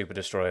seemed to be Super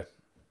Destroyer.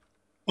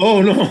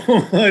 Oh, no,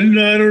 I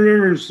don't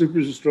remember Super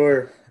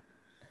Destroyer.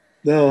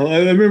 No, I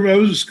remember I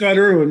was Scott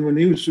Irwin when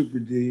he was Super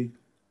D.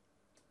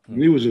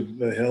 He was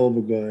a hell of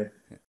a guy.